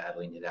sort of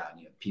battling it out. And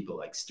you have people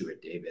like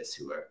Stuart Davis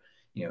who are,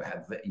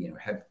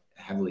 have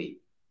heavily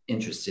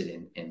interested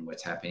in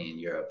what's happening in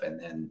Europe, and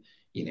then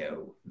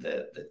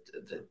the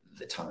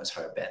Thomas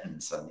Hart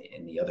Bentons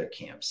in the other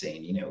camp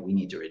saying, we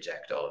need to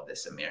reject all of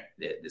this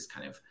this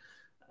kind of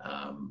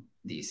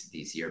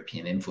these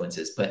European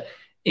influences. But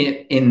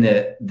in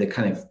the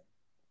kind of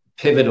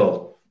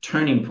pivotal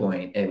turning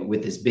point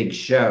with this big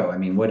show, I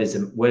mean,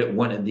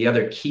 one of the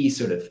other key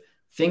sort of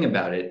thing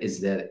about it is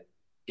that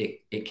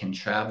it can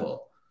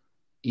travel.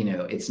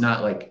 It's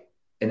not like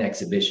an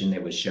exhibition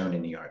that was shown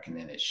in New York and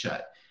then it's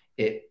shut.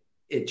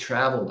 It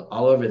traveled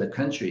all over the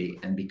country,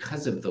 and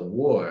because of the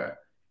war,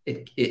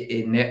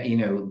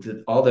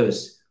 all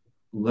those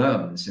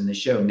loans in the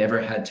show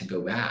never had to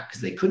go back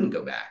because they couldn't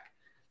go back.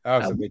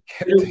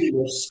 We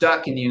were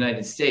stuck in the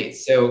United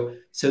States. So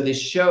this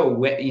show,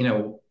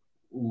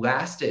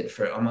 lasted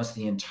for almost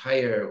the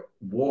entire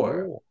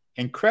war. Oh,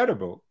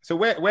 incredible. So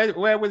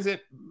where was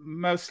it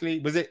mostly?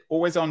 Was it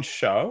always on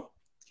show?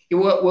 It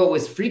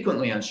was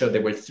frequently on show.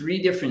 There were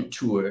 3 different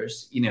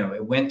tours.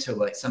 It went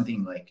to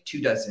something like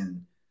 24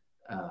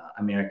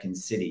 American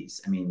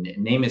cities. I mean,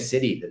 name a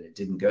city that it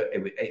didn't go.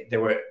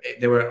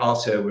 There were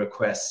also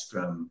requests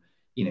from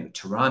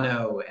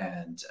Toronto,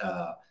 and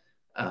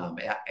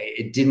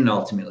it didn't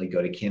ultimately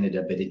go to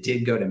Canada, but it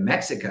did go to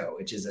Mexico,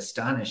 which is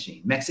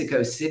astonishing.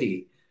 Mexico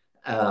City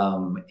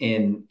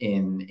in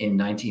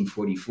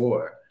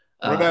 1944.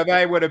 Although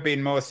there would have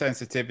been more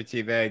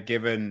sensitivity there,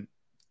 given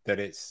that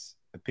it's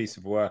a piece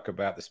of work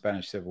about the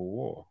Spanish Civil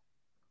War.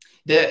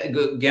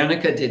 The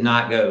Guernica did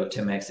not go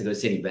to Mexico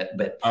City,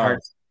 but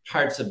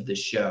parts of the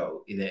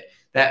show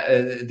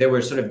that there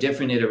were sort of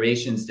different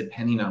iterations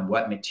depending on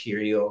what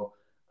material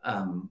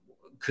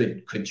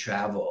could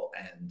travel.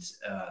 And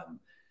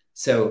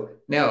so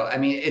no, I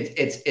mean,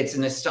 it's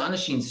an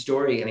astonishing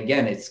story. And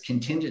again, it's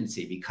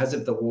contingency. Because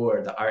of the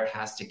war, the art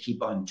has to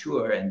keep on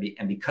tour. And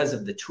because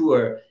of the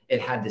tour, it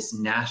had this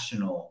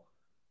national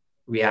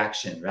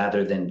reaction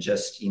rather than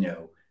just,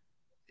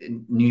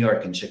 New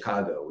York and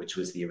Chicago, which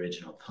was the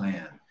original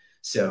plan.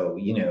 So,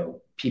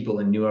 people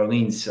in New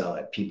Orleans saw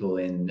it. People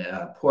in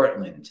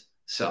Portland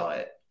saw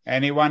it.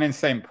 Anyone in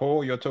St.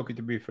 Paul? You're talking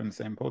to me from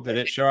St. Paul. Did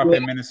it show up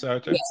in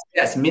Minnesota?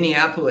 Yes,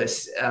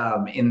 Minneapolis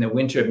in the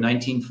winter of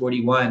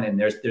 1941, and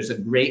there's a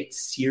great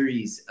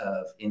series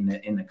of in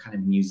the kind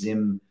of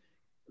museum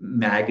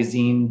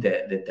magazine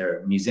that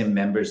their museum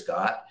members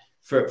got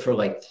for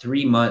like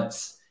 3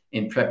 months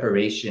in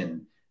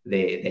preparation.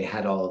 They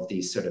had all of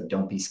these sort of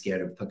 "Don't be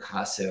scared of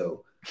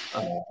Picasso"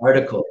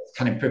 articles,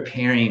 kind of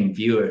preparing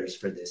viewers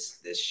for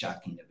this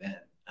shocking event.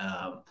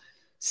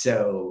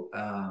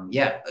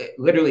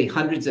 Literally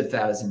hundreds of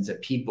thousands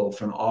of people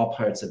from all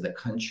parts of the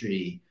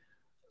country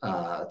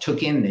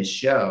took in this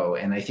show,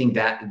 and I think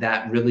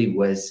that really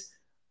was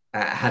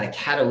had a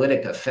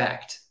catalytic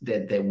effect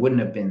that wouldn't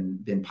have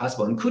been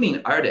possible,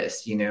 including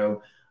artists.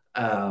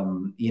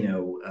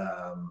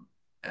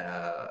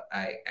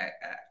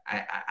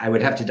 I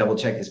would have to double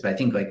check this, but I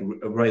think like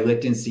Roy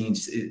Lichtenstein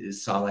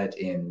saw it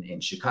in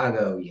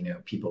Chicago.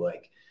 People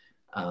like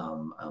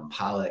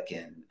Pollock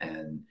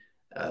and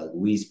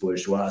Louise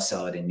Bourgeois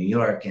saw it in New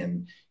York,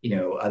 and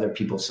other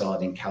people saw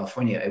it in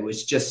California. It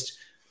was just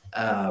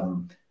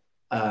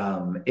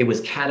it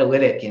was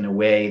catalytic in a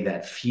way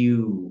that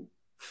few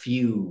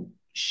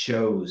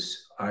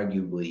shows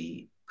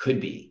arguably could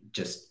be,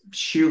 just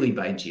sheerly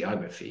by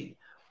geography.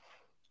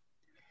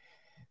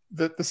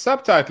 The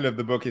subtitle of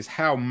the book is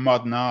How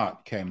Modern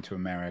Art Came to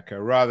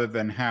America, rather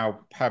than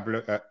how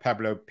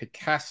Pablo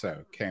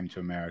Picasso came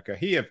to America.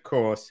 He, of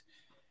course,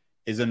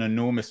 is an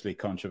enormously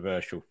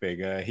controversial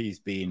figure. He's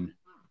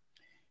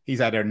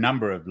had a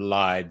number of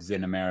lives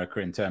in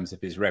America in terms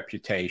of his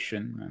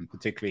reputation, and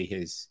particularly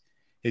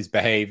his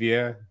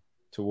behavior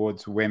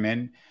towards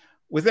women.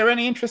 Was there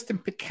any interest in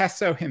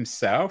Picasso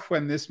himself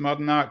when this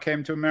modern art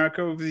came to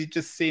America, or was he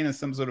just seen as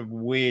some sort of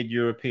weird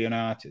European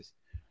artist?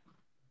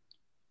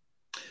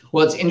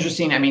 Well, it's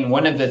interesting. I mean,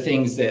 one of the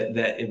things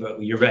that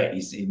you're right,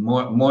 you see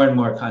more and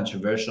more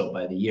controversial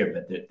by the year,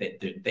 but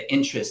the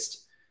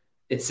interest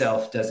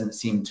itself doesn't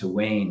seem to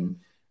wane.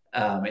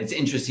 It's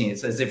interesting.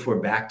 It's as if we're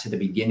back to the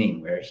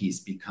beginning, where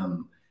he's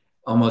become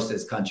almost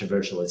as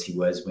controversial as he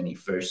was when he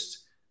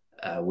first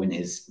when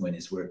his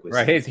work was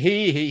right.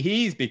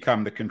 He's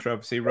become the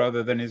controversy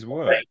rather than his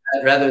work, right.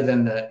 rather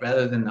than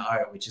the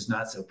art, which is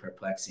not so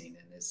perplexing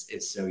and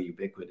is so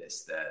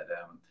ubiquitous that.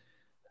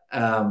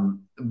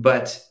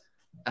 But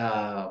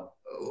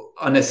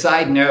on a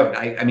side note,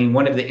 I mean,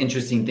 one of the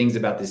interesting things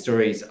about the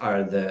stories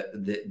are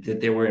that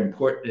there were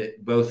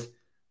important, both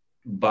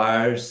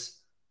Barr's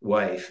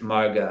wife,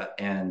 Marga,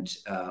 and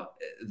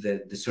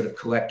the sort of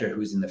collector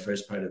who's in the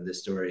first part of the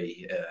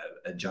story,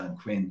 John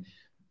Quinn,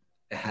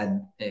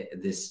 had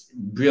this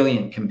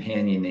brilliant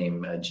companion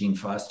named Jean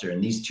Foster.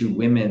 And these two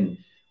women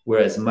were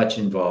as much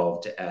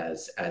involved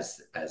as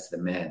the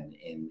men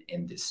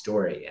in this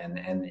story. And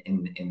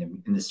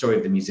in the story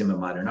of the Museum of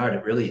Modern Art,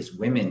 it really is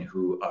women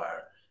who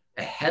are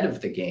ahead of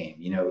the game.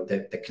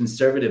 The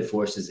conservative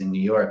forces in New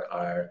York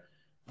are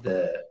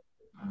the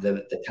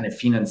kind of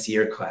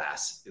financier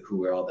class,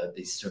 who are all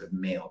these sort of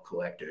male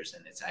collectors.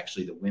 And it's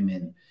actually the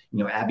women,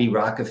 Abby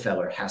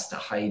Rockefeller has to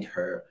hide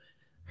her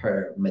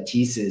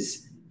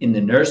Matisses in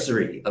the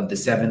nursery of the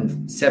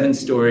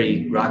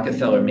seven-story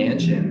Rockefeller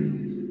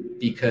mansion,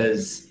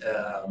 because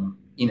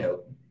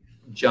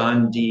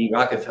John D.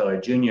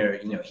 Rockefeller Jr.,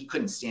 he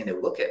couldn't stand to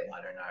look at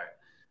modern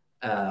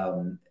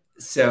art.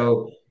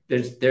 So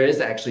there is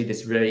actually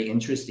this very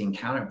interesting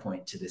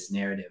counterpoint to this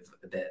narrative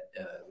that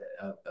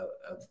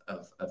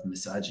of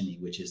misogyny,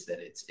 which is that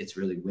it's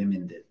really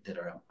women that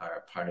are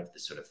a part of the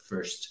sort of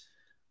first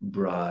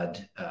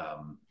broad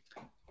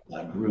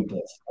group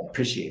of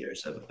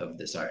appreciators of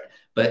this art.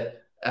 But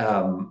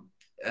I'm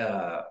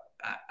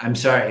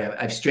sorry,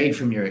 I've strayed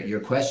from your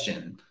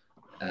question.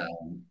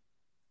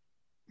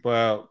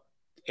 Well,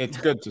 it's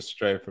good to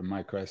stray from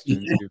my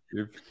questions.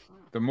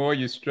 The more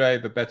you stray,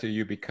 the better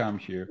you become,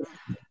 Hugh.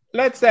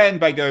 Let's end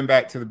by going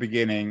back to the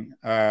beginning,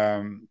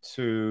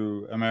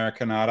 to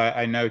American art.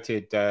 I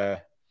noted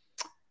The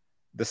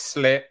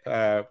Slip,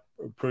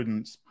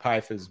 Prudence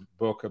Pfeiffer's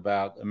book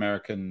about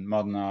American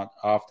modern art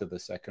after the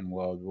Second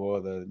World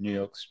War, the New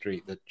York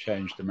street that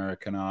changed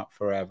American art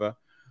forever.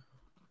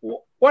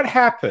 What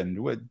happened?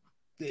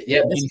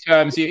 In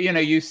terms,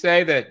 you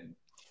say that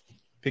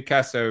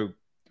Picasso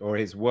or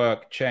his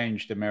work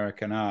changed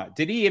American art.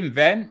 Did he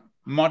invent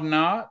modern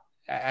art?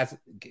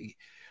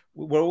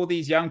 Were all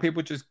these young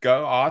people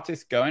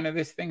artists going to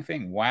this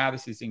thing, wow,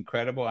 this is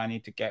incredible, I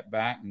need to get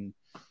back and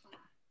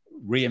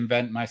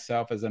reinvent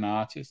myself as an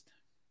artist?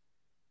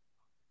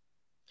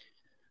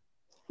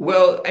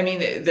 Well, I mean,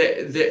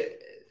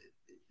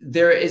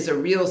 there is a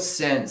real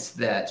sense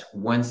that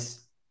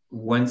once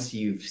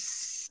you've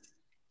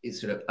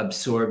sort of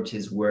absorbed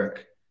his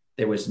work,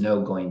 there was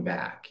no going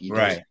back.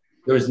 Right.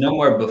 There was no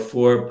more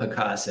before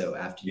Picasso,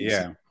 after you see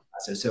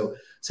Picasso.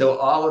 So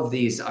all of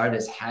these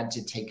artists had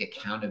to take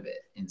account of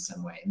it in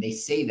some way, and they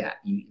say that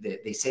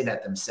they say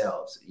that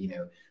themselves.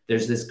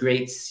 There's this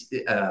great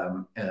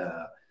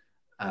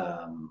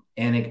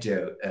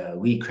anecdote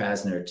Lee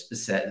Krasner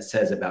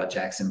says about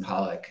Jackson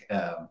Pollock,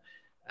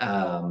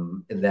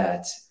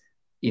 that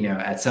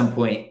at some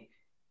point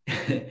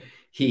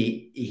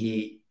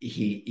he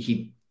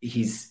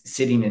he's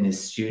sitting in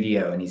his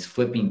studio and he's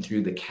flipping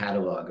through the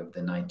catalog of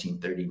the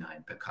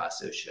 1939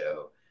 Picasso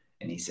show,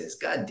 and he says,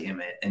 "God damn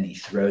it!" and he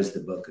throws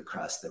the book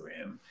across the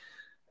room.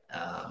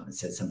 And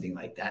said something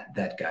like that.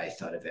 That guy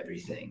thought of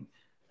everything.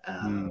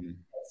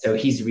 So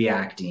he's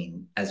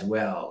reacting as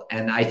well.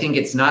 And I think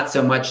it's not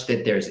so much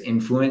that there's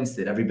influence,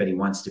 that everybody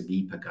wants to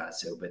be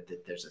Picasso, but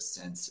that there's a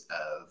sense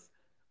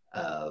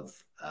of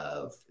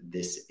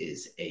this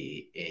is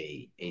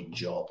a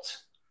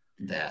jolt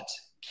that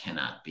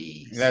cannot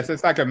be. Yes,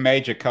 it's like a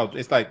major culture.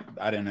 It's like,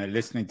 I don't know,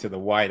 listening to the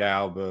White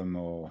Album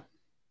or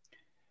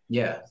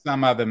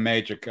some other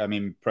major, I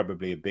mean,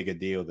 probably a bigger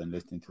deal than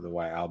listening to the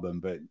White Album,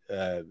 but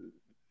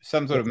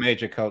some sort of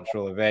major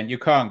cultural event. You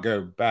can't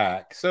go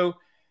back. So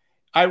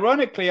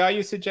ironically, are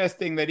you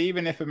suggesting that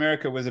even if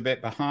America was a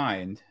bit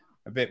behind,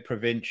 a bit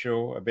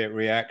provincial, a bit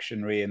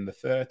reactionary in the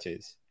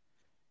 30s,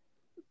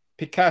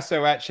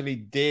 Picasso actually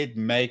did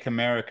make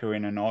America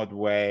in an odd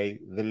way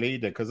the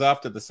leader? Because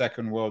after the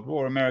Second World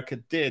War, America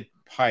did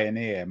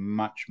pioneer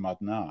much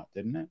modern art,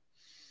 didn't it?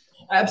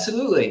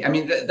 Absolutely. I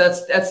mean,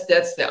 that's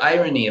the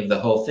irony of the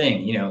whole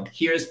thing. You know,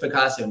 here's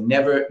Picasso,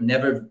 never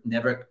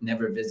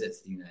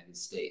visits the United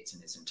States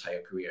in his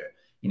entire career.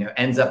 You know,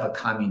 ends up a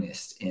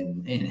communist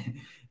and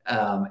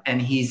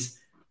he's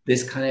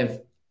this kind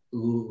of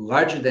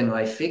larger than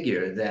life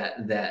figure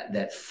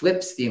that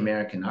flips the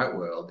American art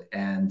world.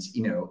 And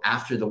you know,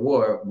 after the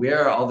war,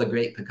 where are all the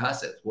great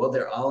Picassos? Well,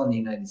 they're all in the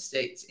United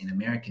States in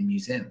American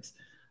museums.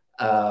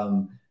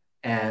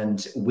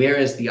 And where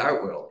is the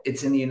art world?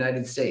 It's in the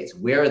United States.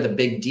 Where are the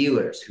big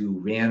dealers who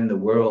ran the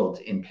world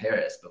in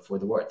Paris before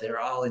the war? They're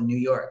all in New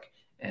York.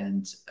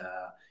 And,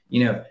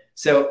 you know,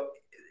 so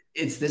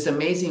it's this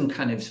amazing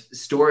kind of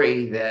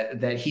story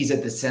that he's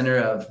at the center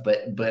of,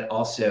 but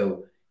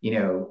also, you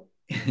know,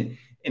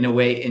 in a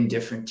way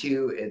indifferent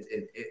too.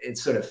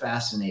 It's sort of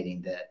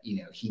fascinating that,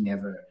 you know, he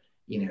never,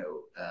 you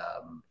know,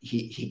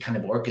 he kind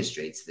of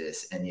orchestrates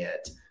this, and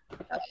yet,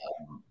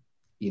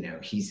 you know,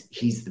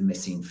 he's the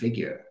missing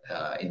figure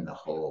in the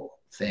whole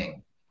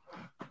thing.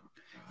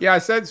 Yeah, I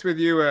sense with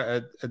you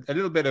a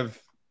little bit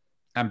of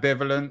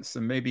ambivalence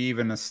and maybe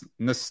even a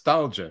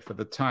nostalgia for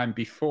the time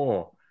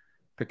before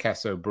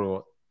Picasso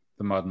brought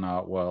the modern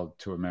art world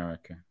to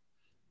America.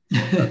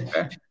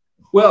 Okay.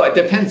 Well, it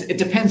depends. It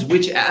depends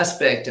which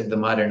aspect of the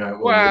modern art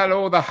world. Well,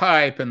 all the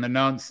hype and the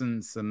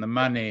nonsense and the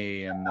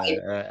money and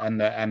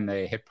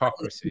the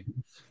hypocrisy.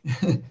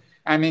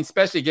 I mean,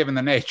 especially given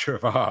the nature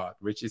of art,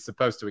 which is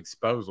supposed to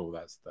expose all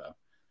that stuff.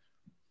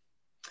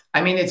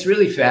 I mean, it's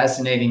really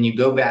fascinating. You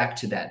go back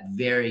to that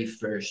very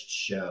first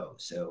show.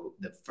 So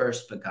the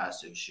first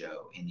Picasso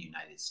show in the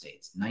United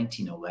States,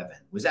 1911,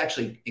 was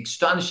actually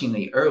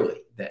astonishingly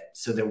early.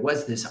 So there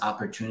was this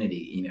opportunity,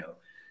 you know,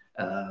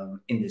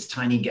 in this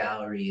tiny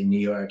gallery in New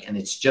York, and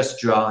it's just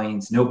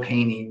drawings, no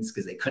paintings,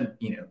 because they couldn't,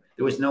 you know,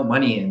 there was no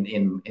money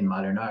in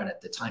modern art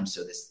at the time.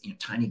 So this, you know,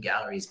 tiny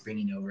gallery is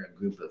bringing over a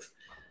group of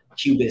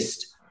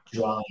Cubist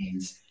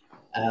drawings,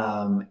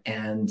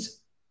 and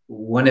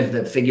one of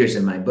the figures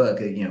in my book,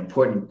 you know,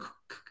 important,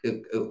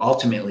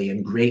 ultimately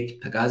a great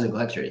Picasso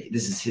collector.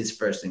 This is his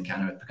first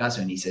encounter with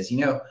Picasso, and he says, you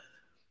know,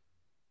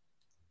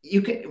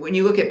 you can, when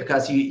you look at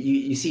Picasso,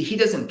 you see he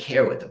doesn't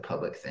care what the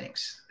public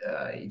thinks.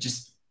 He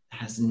just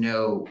has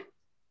no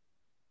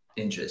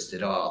interest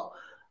at all.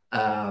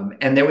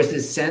 And there was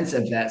this sense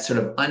of that sort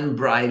of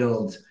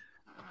unbridled,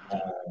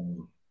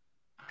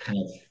 kind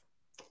of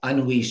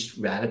unleashed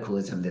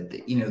radicalism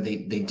that, you know, they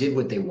did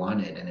what they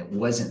wanted, and it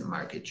wasn't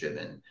market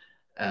driven.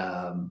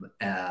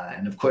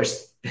 And of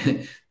course,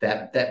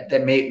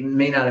 that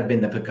may not have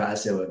been the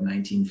Picasso of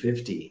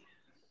 1950.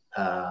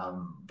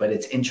 But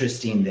it's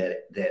interesting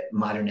that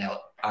modern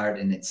art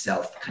in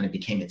itself kind of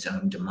became its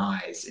own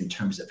demise in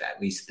terms of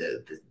at least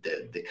the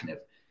kind of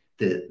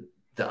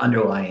the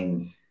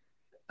underlying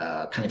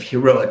kind of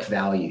heroic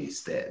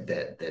values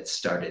that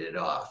started it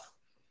off.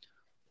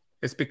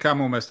 It's become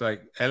almost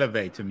like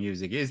elevator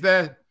music. Is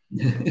there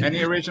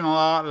any original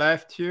art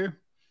left, Hugh?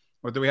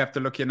 Or do we have to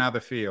look in other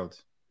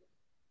fields?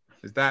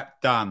 Is that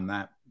done,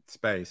 that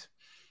space?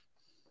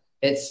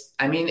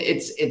 I mean,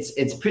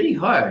 it's pretty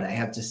hard. I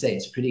have to say,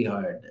 it's pretty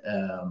hard.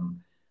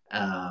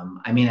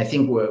 I mean, I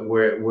think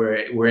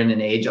we're in an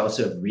age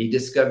also of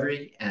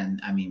rediscovery, and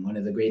I mean, one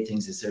of the great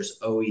things is there's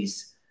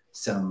always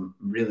some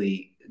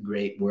really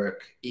great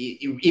work,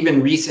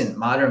 even recent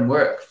modern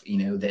work, you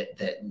know,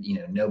 that you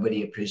know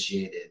nobody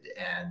appreciated,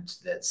 and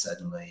that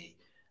suddenly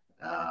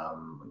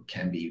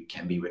can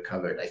be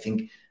recovered. I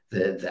think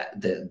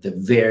the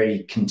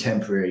very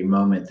contemporary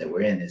moment that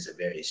we're in is a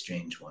very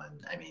strange one.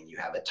 I mean, you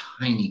have a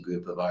tiny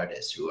group of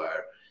artists who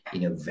are,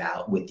 you know,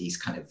 with these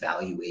kind of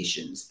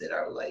valuations that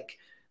are like,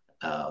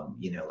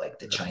 you know, like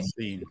the Chinese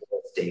real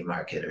estate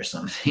market or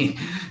something,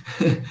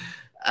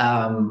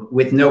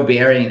 with no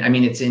bearing. I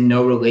mean, it's in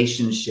no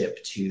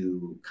relationship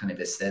to kind of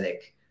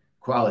aesthetic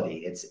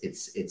quality. It's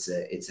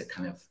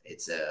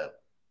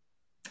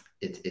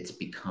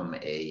become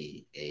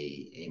a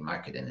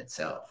market in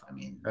itself. I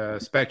mean,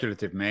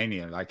 speculative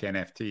mania, like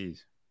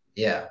NFTs.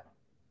 Yeah.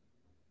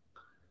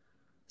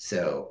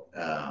 So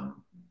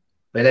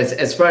But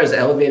as far as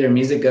elevator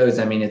music goes,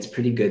 I mean, it's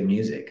pretty good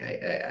music.